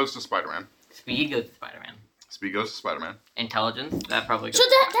 Strength Yeah. goes to Spider-Man. Speed goes to Spider-Man. Speed goes to Spider-Man. Intelligence, that probably goes. So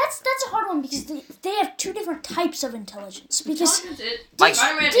that's a hard one because they have two different types of intelligence. Because Like-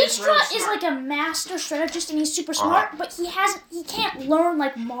 Spider-Man is Dijkstra really is smart. like a master strategist and he's super smart, but he can't learn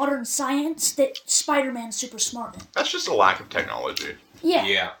like modern science that Spider-Man's super smart in. That's just a lack of technology. Yeah.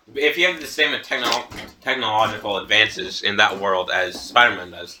 Yeah, if you have the same technological advances in that world as Spider-Man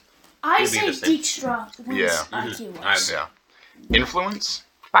does, I It'd be say the same. Yeah. Dijkstra wins IQ Mhm. wise. Yeah. Influence.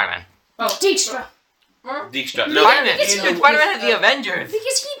 Spider-Man. Dijkstra. Dijkstra. No, No, Spider-Man. because- Spider-Man has the Avengers.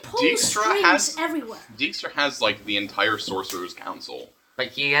 Because he pulls Dijkstra strings has- everywhere. Dijkstra has like the entire Sorcerer's Council. But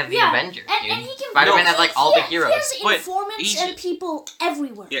he has the Yeah, Avengers, and dude. he can Spider-Man has like all the heroes. He has But informants he's- and people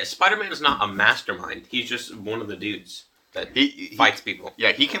everywhere. yeah, Spider-Man is not a mastermind. He's just one of the dudes that He fights people.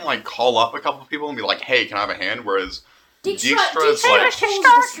 Yeah, he can like call up a couple people and be like, "Hey, can I have a hand?" Whereas Dijkstra Dijkstra's pulls like-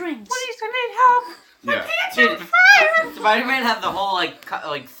 the strings. yeah, Dude, Spider-Man has the whole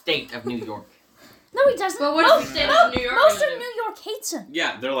like state of New York. No, he doesn't. But what's the state of New York Most gonna of do? New York hates him.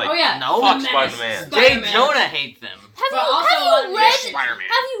 Yeah, they're like, Oh yeah. No, fuck The Spider-Man. menace. Jay Spider-Man. Jonah hates them. Have But also, you like, read? Spider-Man.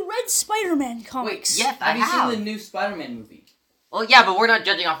 Have you read Spider-Man Wait, comics? yes, I have you have. seen the new Spider-Man movie? Well, yeah, but we're not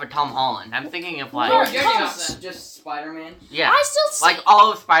judging off of Tom Holland. I'm thinking of like, We're Well, judging Tom- off that. Just Spider-Man? yeah, I still see, like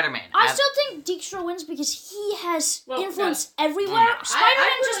all of Spider-Man. I still think Dijkstra wins because he has Well, influence everywhere. I Spider-Man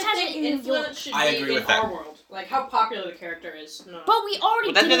I just has think it in New York. influence should I be agree in with that. our world. Like how popular the character is. No. But we already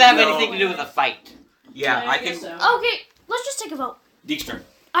But that did doesn't have it. anything to do with the fight. Yeah, I guess think so. Okay, let's just take a vote. Dijkstra.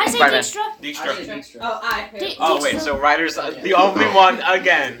 I say Spider-Man. Dijkstra. I Dijkstra. say Dijkstra. Oh, I. Di- Oh wait, Dijkstra. so Ryder's the only one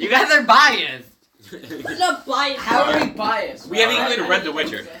again. You guys are biased. Not biased. How are we biased? We haven't even read The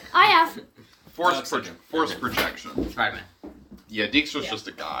Witcher. I have. force it's okay. force projection. Spider-Man. Yeah, Dijkstra's Yeah. just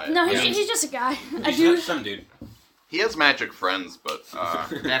a guy. No, Yeah. he's just a guy. A He's dude. not some dude. He has magic friends, but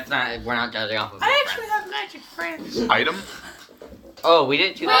That's not. We're not judging off of. I actually have magic friends. item. Oh, we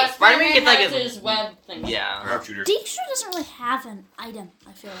didn't choose. Well, Spider-Man gets like has his. his web thing. Yeah. Sharpshooter. Dijkstra doesn't really have an item.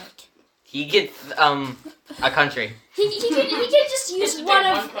 I feel like He gets a country. he can just use It's a one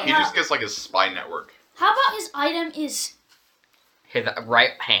big of. one. He just gets like a spy network. How about his item is? His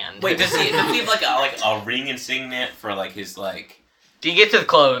right hand. Wait, does he have like a ring insignia for like his like, He gets his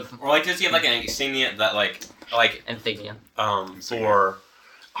clothes. or like does he have like an insignia that like Insignia. for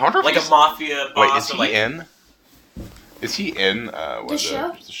I wonder if like a he's- mafia boss? Wait, is or, he like, in? Is he in The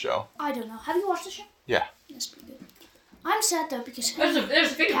show? The show? I don't know. Have you watched the show? Yeah. That's pretty good. I'm sad though because There's a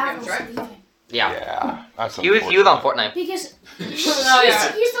video Cavill's games, right? leaving. Yeah. That's He was on Fortnite. Because Oh,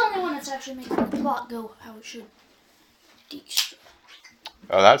 yeah. he's the only one that's actually making the plot go how it should. Dijkstra.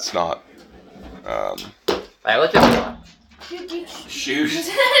 Oh, that's not. Alright, let's just. Dude, Dijkstra.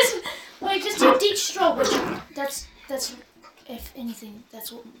 shoes? Wait, just do Dijkstra Witcher. That's if anything,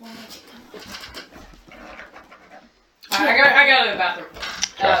 that's what will make it come up. I gotta go to the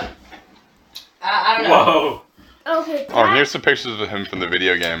bathroom. I don't know. Whoa! Okay. Oh, Pat, here's some pictures of him from the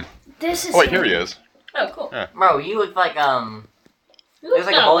video game. this is. Oh wait, here he is. Oh, cool. Bro, he looks like It looks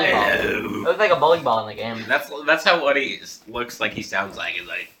like a bowling ball. It looks like a bowling ball in the game. That's how what he looks like. He sounds like. He's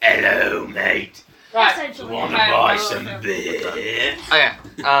like, "Hello, mate. Right. Essentially. Wanna Okay, buy okay, some okay. beer?" Okay.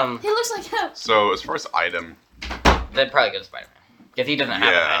 He looks like that. So as far as item, That'd probably go to Spider-Man. Because he doesn't have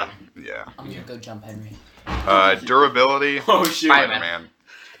an yeah, item. yeah. I'm gonna go jump Henry. Durability, Oh shoot! Spider-Man. Spider-Man.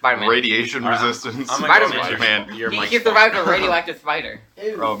 Spider-Man. Radiation Alright, resistance, I'm gonna go Spider-Man. with your He mic. can survive a radioactive spider.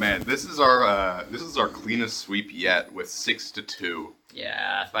 Oh man, this is our cleanest sweep yet with 6-2.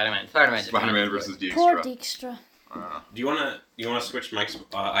 Yeah, Spider-Man. Spider-Man. just Spider-Man wins. versus Poor Dijkstra. Dijkstra. Do you wanna switch mics?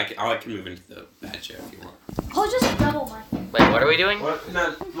 I can move into the bad chair if you want. Oh, just double mic. Wait, what are we doing? Well,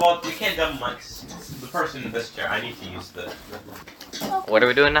 no, well, you can't double mics. The person in this chair. I need to use the. Okay, What are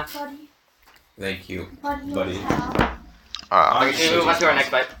we doing now? buddy. Thank you. Buddy. Okay, can we move on to our next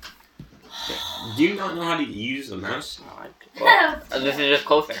fight? Do you not know how to use the mouse? This is just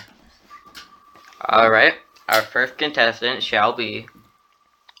closer. Alright, our first contestant shall be...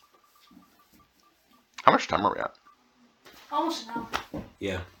 How much time are we at? Almost an hour.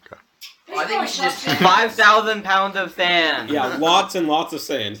 Yeah. I think we should just 5,000 pounds of sand. Yeah, lots and lots of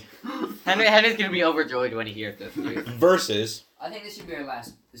sand. Henry's gonna be overjoyed when he hears this. Versus. I think this should be our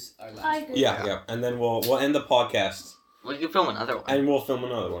last. I agree. Yeah, and then we'll end the podcast We can film another one. and we'll film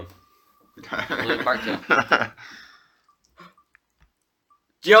another one. We'll do part 2.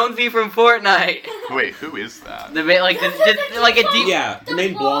 Jonesy from Fortnite. Wait, who is that? The just like a deep. Yeah, the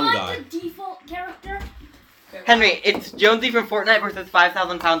main blonde guy. The default character. Henry, it's Jonesy from Fortnite versus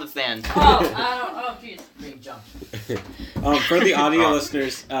 5,000 pounds of sand. Oh, jeez. Big jump. For the audio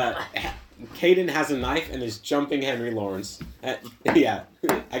listeners, Caden has a knife and is jumping Henry Lawrence. Yeah,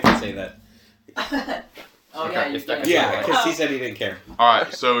 I can say that. Oh yeah, you start. Yeah, because he said he didn't care.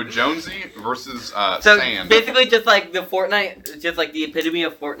 Alright, so Jonesy versus So sand. basically, just like the Fortnite, just like the epitome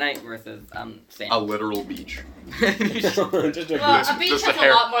of Fortnite versus sand. A literal beach. Just a Well, beach. a beach just has a a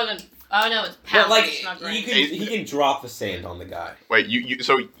hair. lot more than. Oh no, it's pounds. But like it's not he great. can, he can drop the sand on the guy. Wait,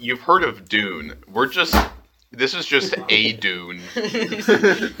 so you've heard of Dune? This is just a Dune.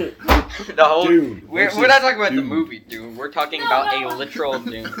 The whole. Dune We're versus not talking about the Dune. movie Dune. We're talking No, about no. a literal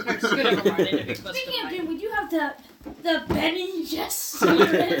Dune. Scooter from our name, but Speaking of still. Doom, we do have the Benny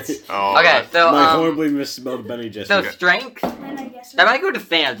Gesserit. Oh, Okay, so My horribly misspelled Benny just. so strength. And I guess I might go to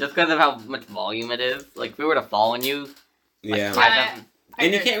sand just because of how much volume it is. Like if we were to fall on you, Yeah. Yeah.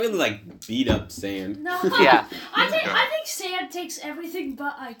 And you can't really like beat up sand. No. Yeah. I think sand takes everything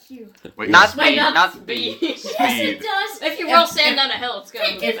but IQ. Wait, not Wait, speed, not not speed. speed. Yes, it does. If you roll sand down a hill, it's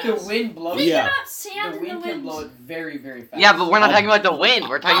gonna move If the fast. wind blows, Think Yeah. about sand the in the wind can wind. blow it very, very fast. Yeah, but we're not talking about the wind.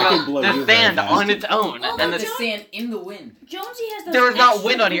 We're talking I can about blow the you very sand fast. on its own. Oh, And the the, sand in the wind. Jonesy has those There is not extra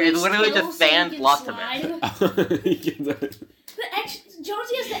wind on here, it's grease literally just tails so he sand, can lots of it. slide.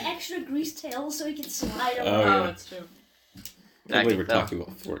 Jonesy has the extra grease tails so he can slide Oh, around. yeah. Oh, it's true. I believe we're so- talking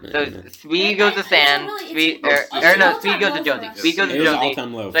about Fortnite. So speed goes to sand. Speed, or no, speed goes to Jonesy. Speed goes to It was Jonesy.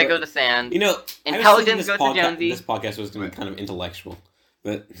 all-time low. Then goes to sand. You know, I was thinking Intelligence goes to this Jonesy. This podcast was going to be kind of intellectual,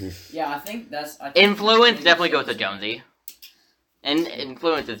 but Yeah, I think that's. Influence definitely goes to Jonesy. And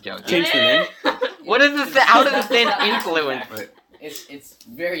influence is Jonesy. change the name. What is this? How does this sand influence? It's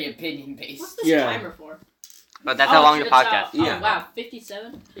very opinion based. What's this Yeah. timer for? But that's how long the it's, podcast. Oh, Yeah. wow,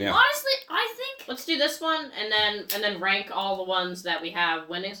 57. Yeah. Honestly, I think Let's do this one and then rank all the ones that we have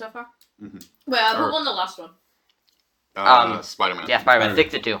winning so far. Mhm. Well, Or- who won the last one? Spider-Man. Yeah, Spider-Man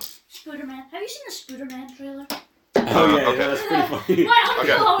 6-2. Spooderman. Have you seen the Spooderman trailer? Oh yeah, okay. that's pretty funny. My uncle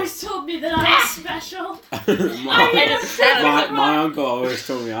Okay. always told me that I was special. my uncle always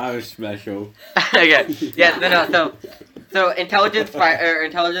told me I was special. Okay. Yeah, no. So intelligence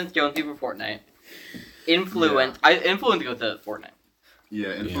Jonesy for Fortnite. Influence. Influence goes to Fortnite.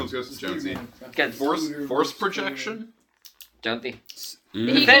 Yeah, influence goes to Jonesy. Because Force projection? Jonesy. You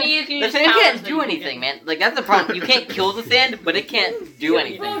Mm. can, you can The use sand powers can't that do you anything, get. man. Like that's the problem. You can't kill the sand, but it can't do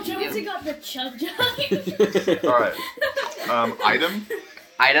anything. Bro, Jonesy got the chug jug. Alright. Item?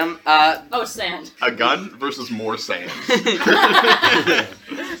 Item. Oh, sand. A gun versus more sand.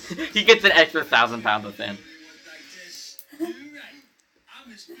 He gets an extra 1,000 pounds of sand.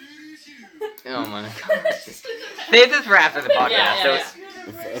 Oh my god. Save this for after the podcast.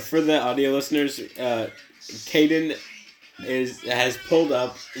 Yeah. For the audio listeners, Caden has pulled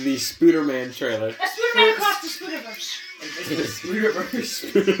up the Spooderman trailer. A Spooderman across the Spooderverse. It's the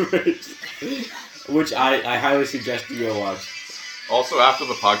Spooderverse. Which I highly suggest you go watch. Also, after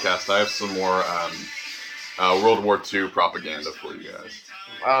the podcast, I have some more World War II propaganda for you guys.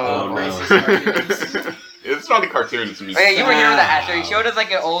 Oh, Oh, no. It's not a cartoon, it's a music. Okay, you were here with that actually. He showed us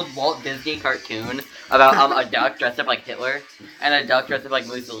like an old Walt Disney cartoon about a duck dressed up like Hitler and a duck dressed up like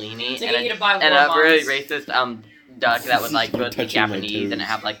Mussolini To and get you to buy and a war really bonds. racist duck that was like supposed to be Touching my Japanese and toes.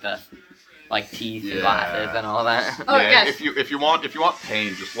 it had like the teeth and Yeah. glasses and all that. Oh, yeah, yes. if you want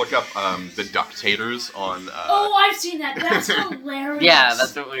pain, just look up the Ductators on. Oh, I've seen that. That's hilarious. Yeah,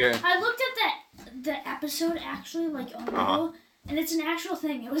 that's what we were. I looked at the episode actually like on Uh-huh. Google, and it's an actual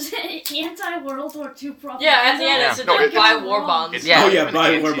thing. It was an anti-World War II propaganda. Yeah, at the end Yeah. it's a No, don't it- buy war bonds. It's Yeah. Oh not yeah, even buy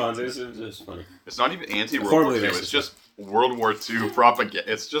anti- war bonds. It's funny. It's not even anti-World Horribly War II. racist. It's just World War II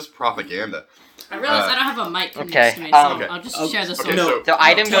propaganda. It's just propaganda. I realize I don't have a mic Okay, next to me, so okay. I'll just Oh, share this okay, one. No, So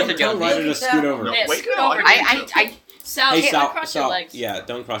item goes to Tell Jonesy. Ryder to scoot over. No, Yeah, wait, scoot no, over. I Sal, Hey, can't Sal, cross your Sal, legs. yeah,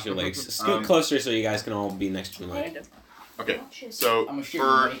 don't cross your legs. Scoot Um, closer so you guys can all be next to me. Hey, Okay, oh, shit. so I'm a shit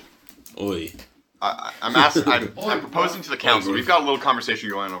for mate. Oi. I'm asking, I'm proposing to the council. We've got a little conversation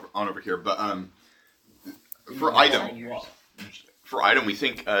going on over here, but for item, we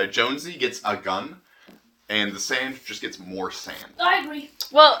think Jonesy gets a gun, and the sand just gets more sand. I agree.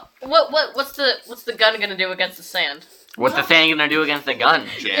 Well, what's the gun gonna do against the sand? What's the sand gonna do against the gun?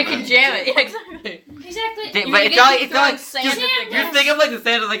 Jam It can it. jam it. Yeah, exactly. Exactly. But You're it's gonna not. keep It's not. throwing sand at the You ground. think of like the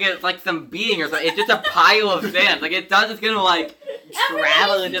sand as like it's like some being or something. It's just a pile of sand. Like it's not just gonna like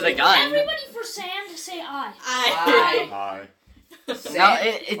travel into the gun. Everybody for sand, say I. Hi. No,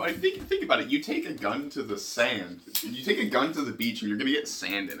 it, Like, think about it. You take a gun to the sand. You take a gun to the beach, and you're gonna get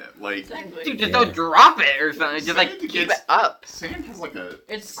sand in it. Like dude, just don't drop it or something. Just like Sand keep gets- it up. sand has like a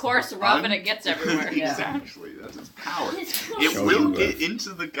It's coarse, rough, and it gets everywhere. Yeah. exactly. That's its power. It's It Show will you get that. into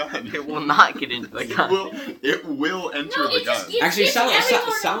the gun. It will not get into the It gun. will. It will enter No, the it gun. just gets Actually, Sal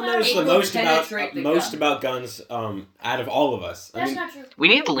everywhere. knows It the will most about penetrate the gun. guns out of all of us. I That's mean, not true. We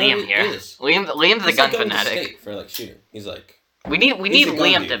need Liam it here. is. Liam's the he's gun like going to fanatic. state for like shooting. He's like We need He's a gun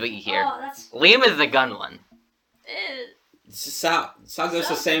Liam dude. to be here. Oh, that's. Liam is the gun one. Sal goes to the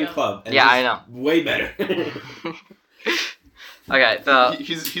Sounds same like a- club. And Yeah, he's I know. Way better. Okay, so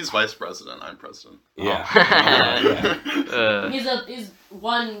He's vice president. I'm president. yeah. uh, He's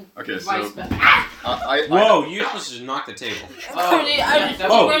one Okay, so vice bet. I Whoa! You almost just knocked the table. I yeah, just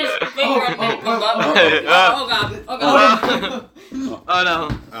oh. put his finger on me. oh, Oh god. Oh god. oh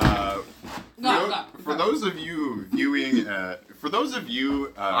no. For those of you viewing,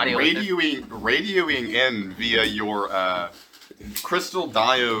 Audio radioing in via your crystal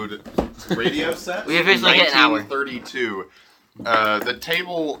diode radio set, We officially hit an hour. 1932. The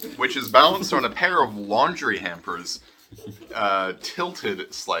table, which is balanced on a pair of laundry hampers,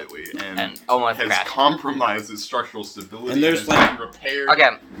 tilted slightly and almost has crashed. compromised its structural stability. And there's has like- been repaired. Okay,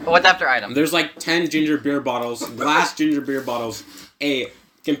 what's after item? There's like 10 ginger beer bottles, glass ginger beer bottles, a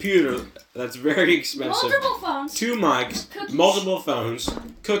computer that's very expensive, Multiple phones. 2 mics, Cookies. multiple phones,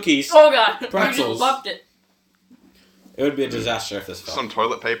 cookies. Oh god. You Pretzels. just bumped it. It would be a disaster if this fell. Some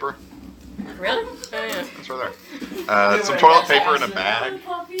toilet paper. Really? Oh, yeah. That's right there. Some toilet paper in a bag.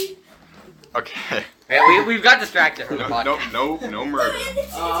 Puppy. Okay. Yeah, we've got distracted from the No, podcast. no murder.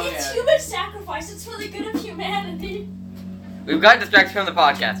 It's yeah. human sacrifice. It's for the good of humanity. We've got distracted from the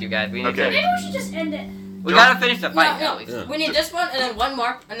podcast, you guys. We need Okay. Maybe we should just end it. we gotta finish the fight No, at least. Yeah. We need this one and then one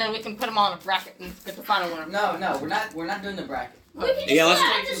more, and then we can put them all in a bracket and get the final one. No, we're not doing the bracket. We can just Yeah, let's-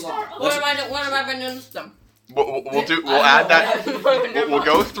 add the start over. What am I doing this them? We'll I add that. don't know. We'll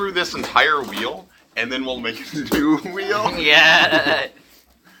go through this entire wheel, and then we'll make a new wheel. Yeah.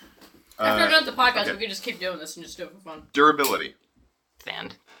 After we're done with the podcast, okay. we can just keep doing this and just do it for fun. Durability,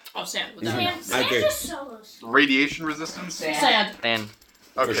 Sand. Oh, sand. With Mhm. that. Sand I agree. just solos. radiation resistance. Sand. Sand. Sand.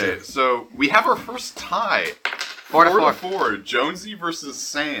 Okay, sure. so we have our first tie. 4 to 4. 4. Jonesy versus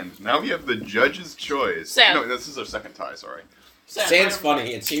Sand. Now we have the judge's choice. Sand. No, this is our second tie. Sorry. Sand. Sand's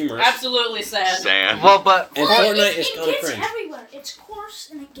funny. It's humorous. Absolutely sand. Sand. Well, but And Well, Fortnite is it kind of gets cringe. everywhere. It's coarse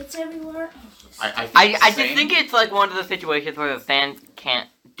and it gets everywhere. And it's just... I just Sand- think it's like one of the situations where the sand can't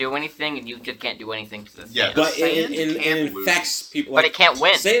do anything and you just can't do anything to the sand. Yeah, But the it sand can't infects people. But Like, it can't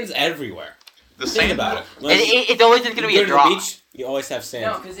win. Sand's everywhere. The Think sand. about it. It's always just gonna be you a go draw. to the beach, you always have sand.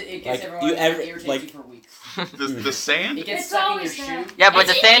 No, because it gets Like, everyone you ever- it irritates like- you for weeks. The sand. It gets It's stuck in your always shoe. there. Yeah, but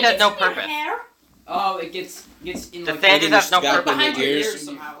the It sand has gets no in your purpose. hair. Oh, it gets in The like sand Like in has no your scalp purpose. and Behind your ears. ears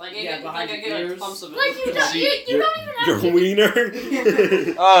somehow. Like, Yeah, you behind think I your get like ears. clumps of it. Like you don't, you Your- don't even Your have to. wiener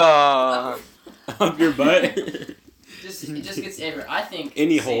up your butt. it just gets everywhere. I think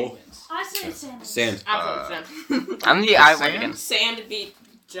Any sand hole. wins. I say sand. Sand. Absolutely sand. I'm the The I one sand? again. Sand beat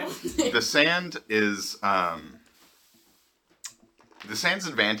Jonesy. The sand is the sand's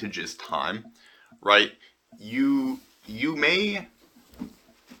advantage is time, right? You may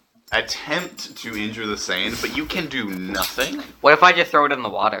attempt to injure the sand, but you can do nothing. What if I just throw it in the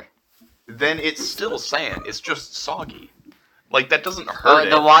water? Then it's still sand. It's just soggy. Like that doesn't hurt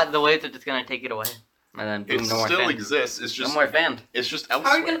The waves are just gonna take it away. And then boom, it no more still sand. exists. It's No just more sand. it's just How are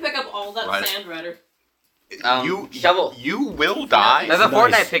elsewhere. you gonna pick up all that Right. sand, Ryder? Shovel. You will die. There's a Nice.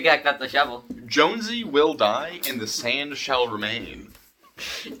 Fortnite pickaxe that's a shovel. Jonesy will die, and the sand shall remain.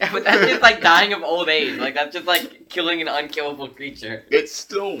 But that's just like dying of old age. Like that's just like killing an unkillable creature. It's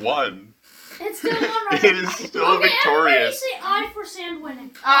still won. It's still one right. It is still Okay, everybody victorious. say I for sand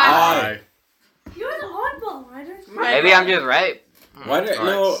winning. Aye. You're the oddball, Ryder. Maybe I'm just right. Ryder, Alright,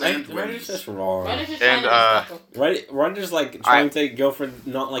 no, sand Ryder's wins. just wrong. Ryder's just And, trying to be Ryder's like trying to go for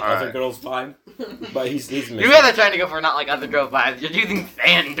not like other Alright. girls' vibe, but he's missing. You guys are trying to go for not like other girls' vibes. You're using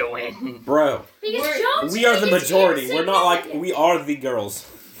sand to win. Bro, Because We're- Jones we are the is majority. We're not like insignificant. we are the girls.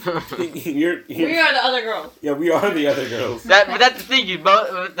 you're, We are the other girls. yeah, we are the other girls. But that's the thing.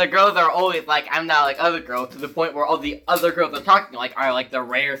 The girls are always like, I'm not like other girls, to the point where all the other girls are talking like are like the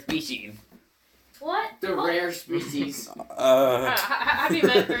rare species. What? The What? rare species. Have you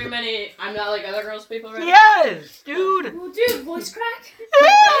met very many I'm not like other girls people, right? Yes, dude. Oh, dude, voice crack.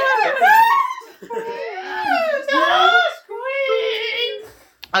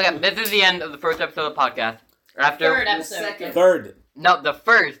 Okay, this is the end of the first episode of the podcast. After Third The episode. second. Third. No, the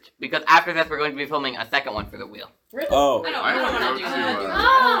first, because after this we're going to be filming a second one for the wheel. Really? Oh. I don't I want have to to do go that. to, I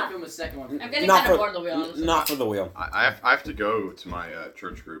Ah! want to film a second one. I'm getting Not kind of for- bored of the wheel. honestly. Not for the wheel. I have to go to my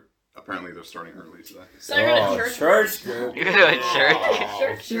church group. Apparently, they're starting early today. So you're in a Oh, church. church group. You're gonna do a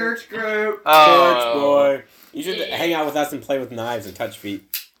church. Church group. Oh. Church boy. You should Yeah. hang out with us and play with knives and touch feet.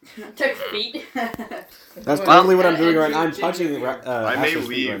 Took feet. That's Well, totally what I'm doing and right now. I'm you- touching. I may Asher's feet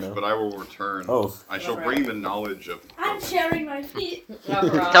leave, right now. but I will return. Oh. I shall bring the knowledge of. I'm sharing my feet.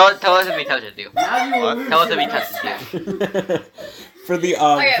 Tell us if he touches you. Now you will What? lose Tell us your if he rest. touches you. for the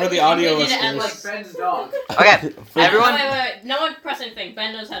Okay, for the we audio need to end, Like listeners, Ben's dog. Okay, for, everyone. Wait. No one press anything.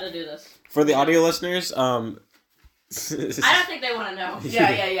 Ben knows how to do this. for the audio listeners, I don't think they want to know.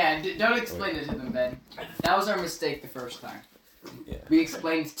 Yeah. Don't explain it to them, Ben. That was our mistake the first time. Yeah. We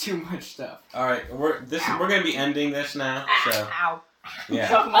explained too much stuff. All right, we're gonna be ending this now. So Ow. yeah.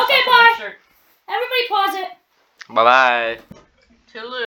 Choke myself Okay, on my bye. shirt. Everybody pause it. Bye bye.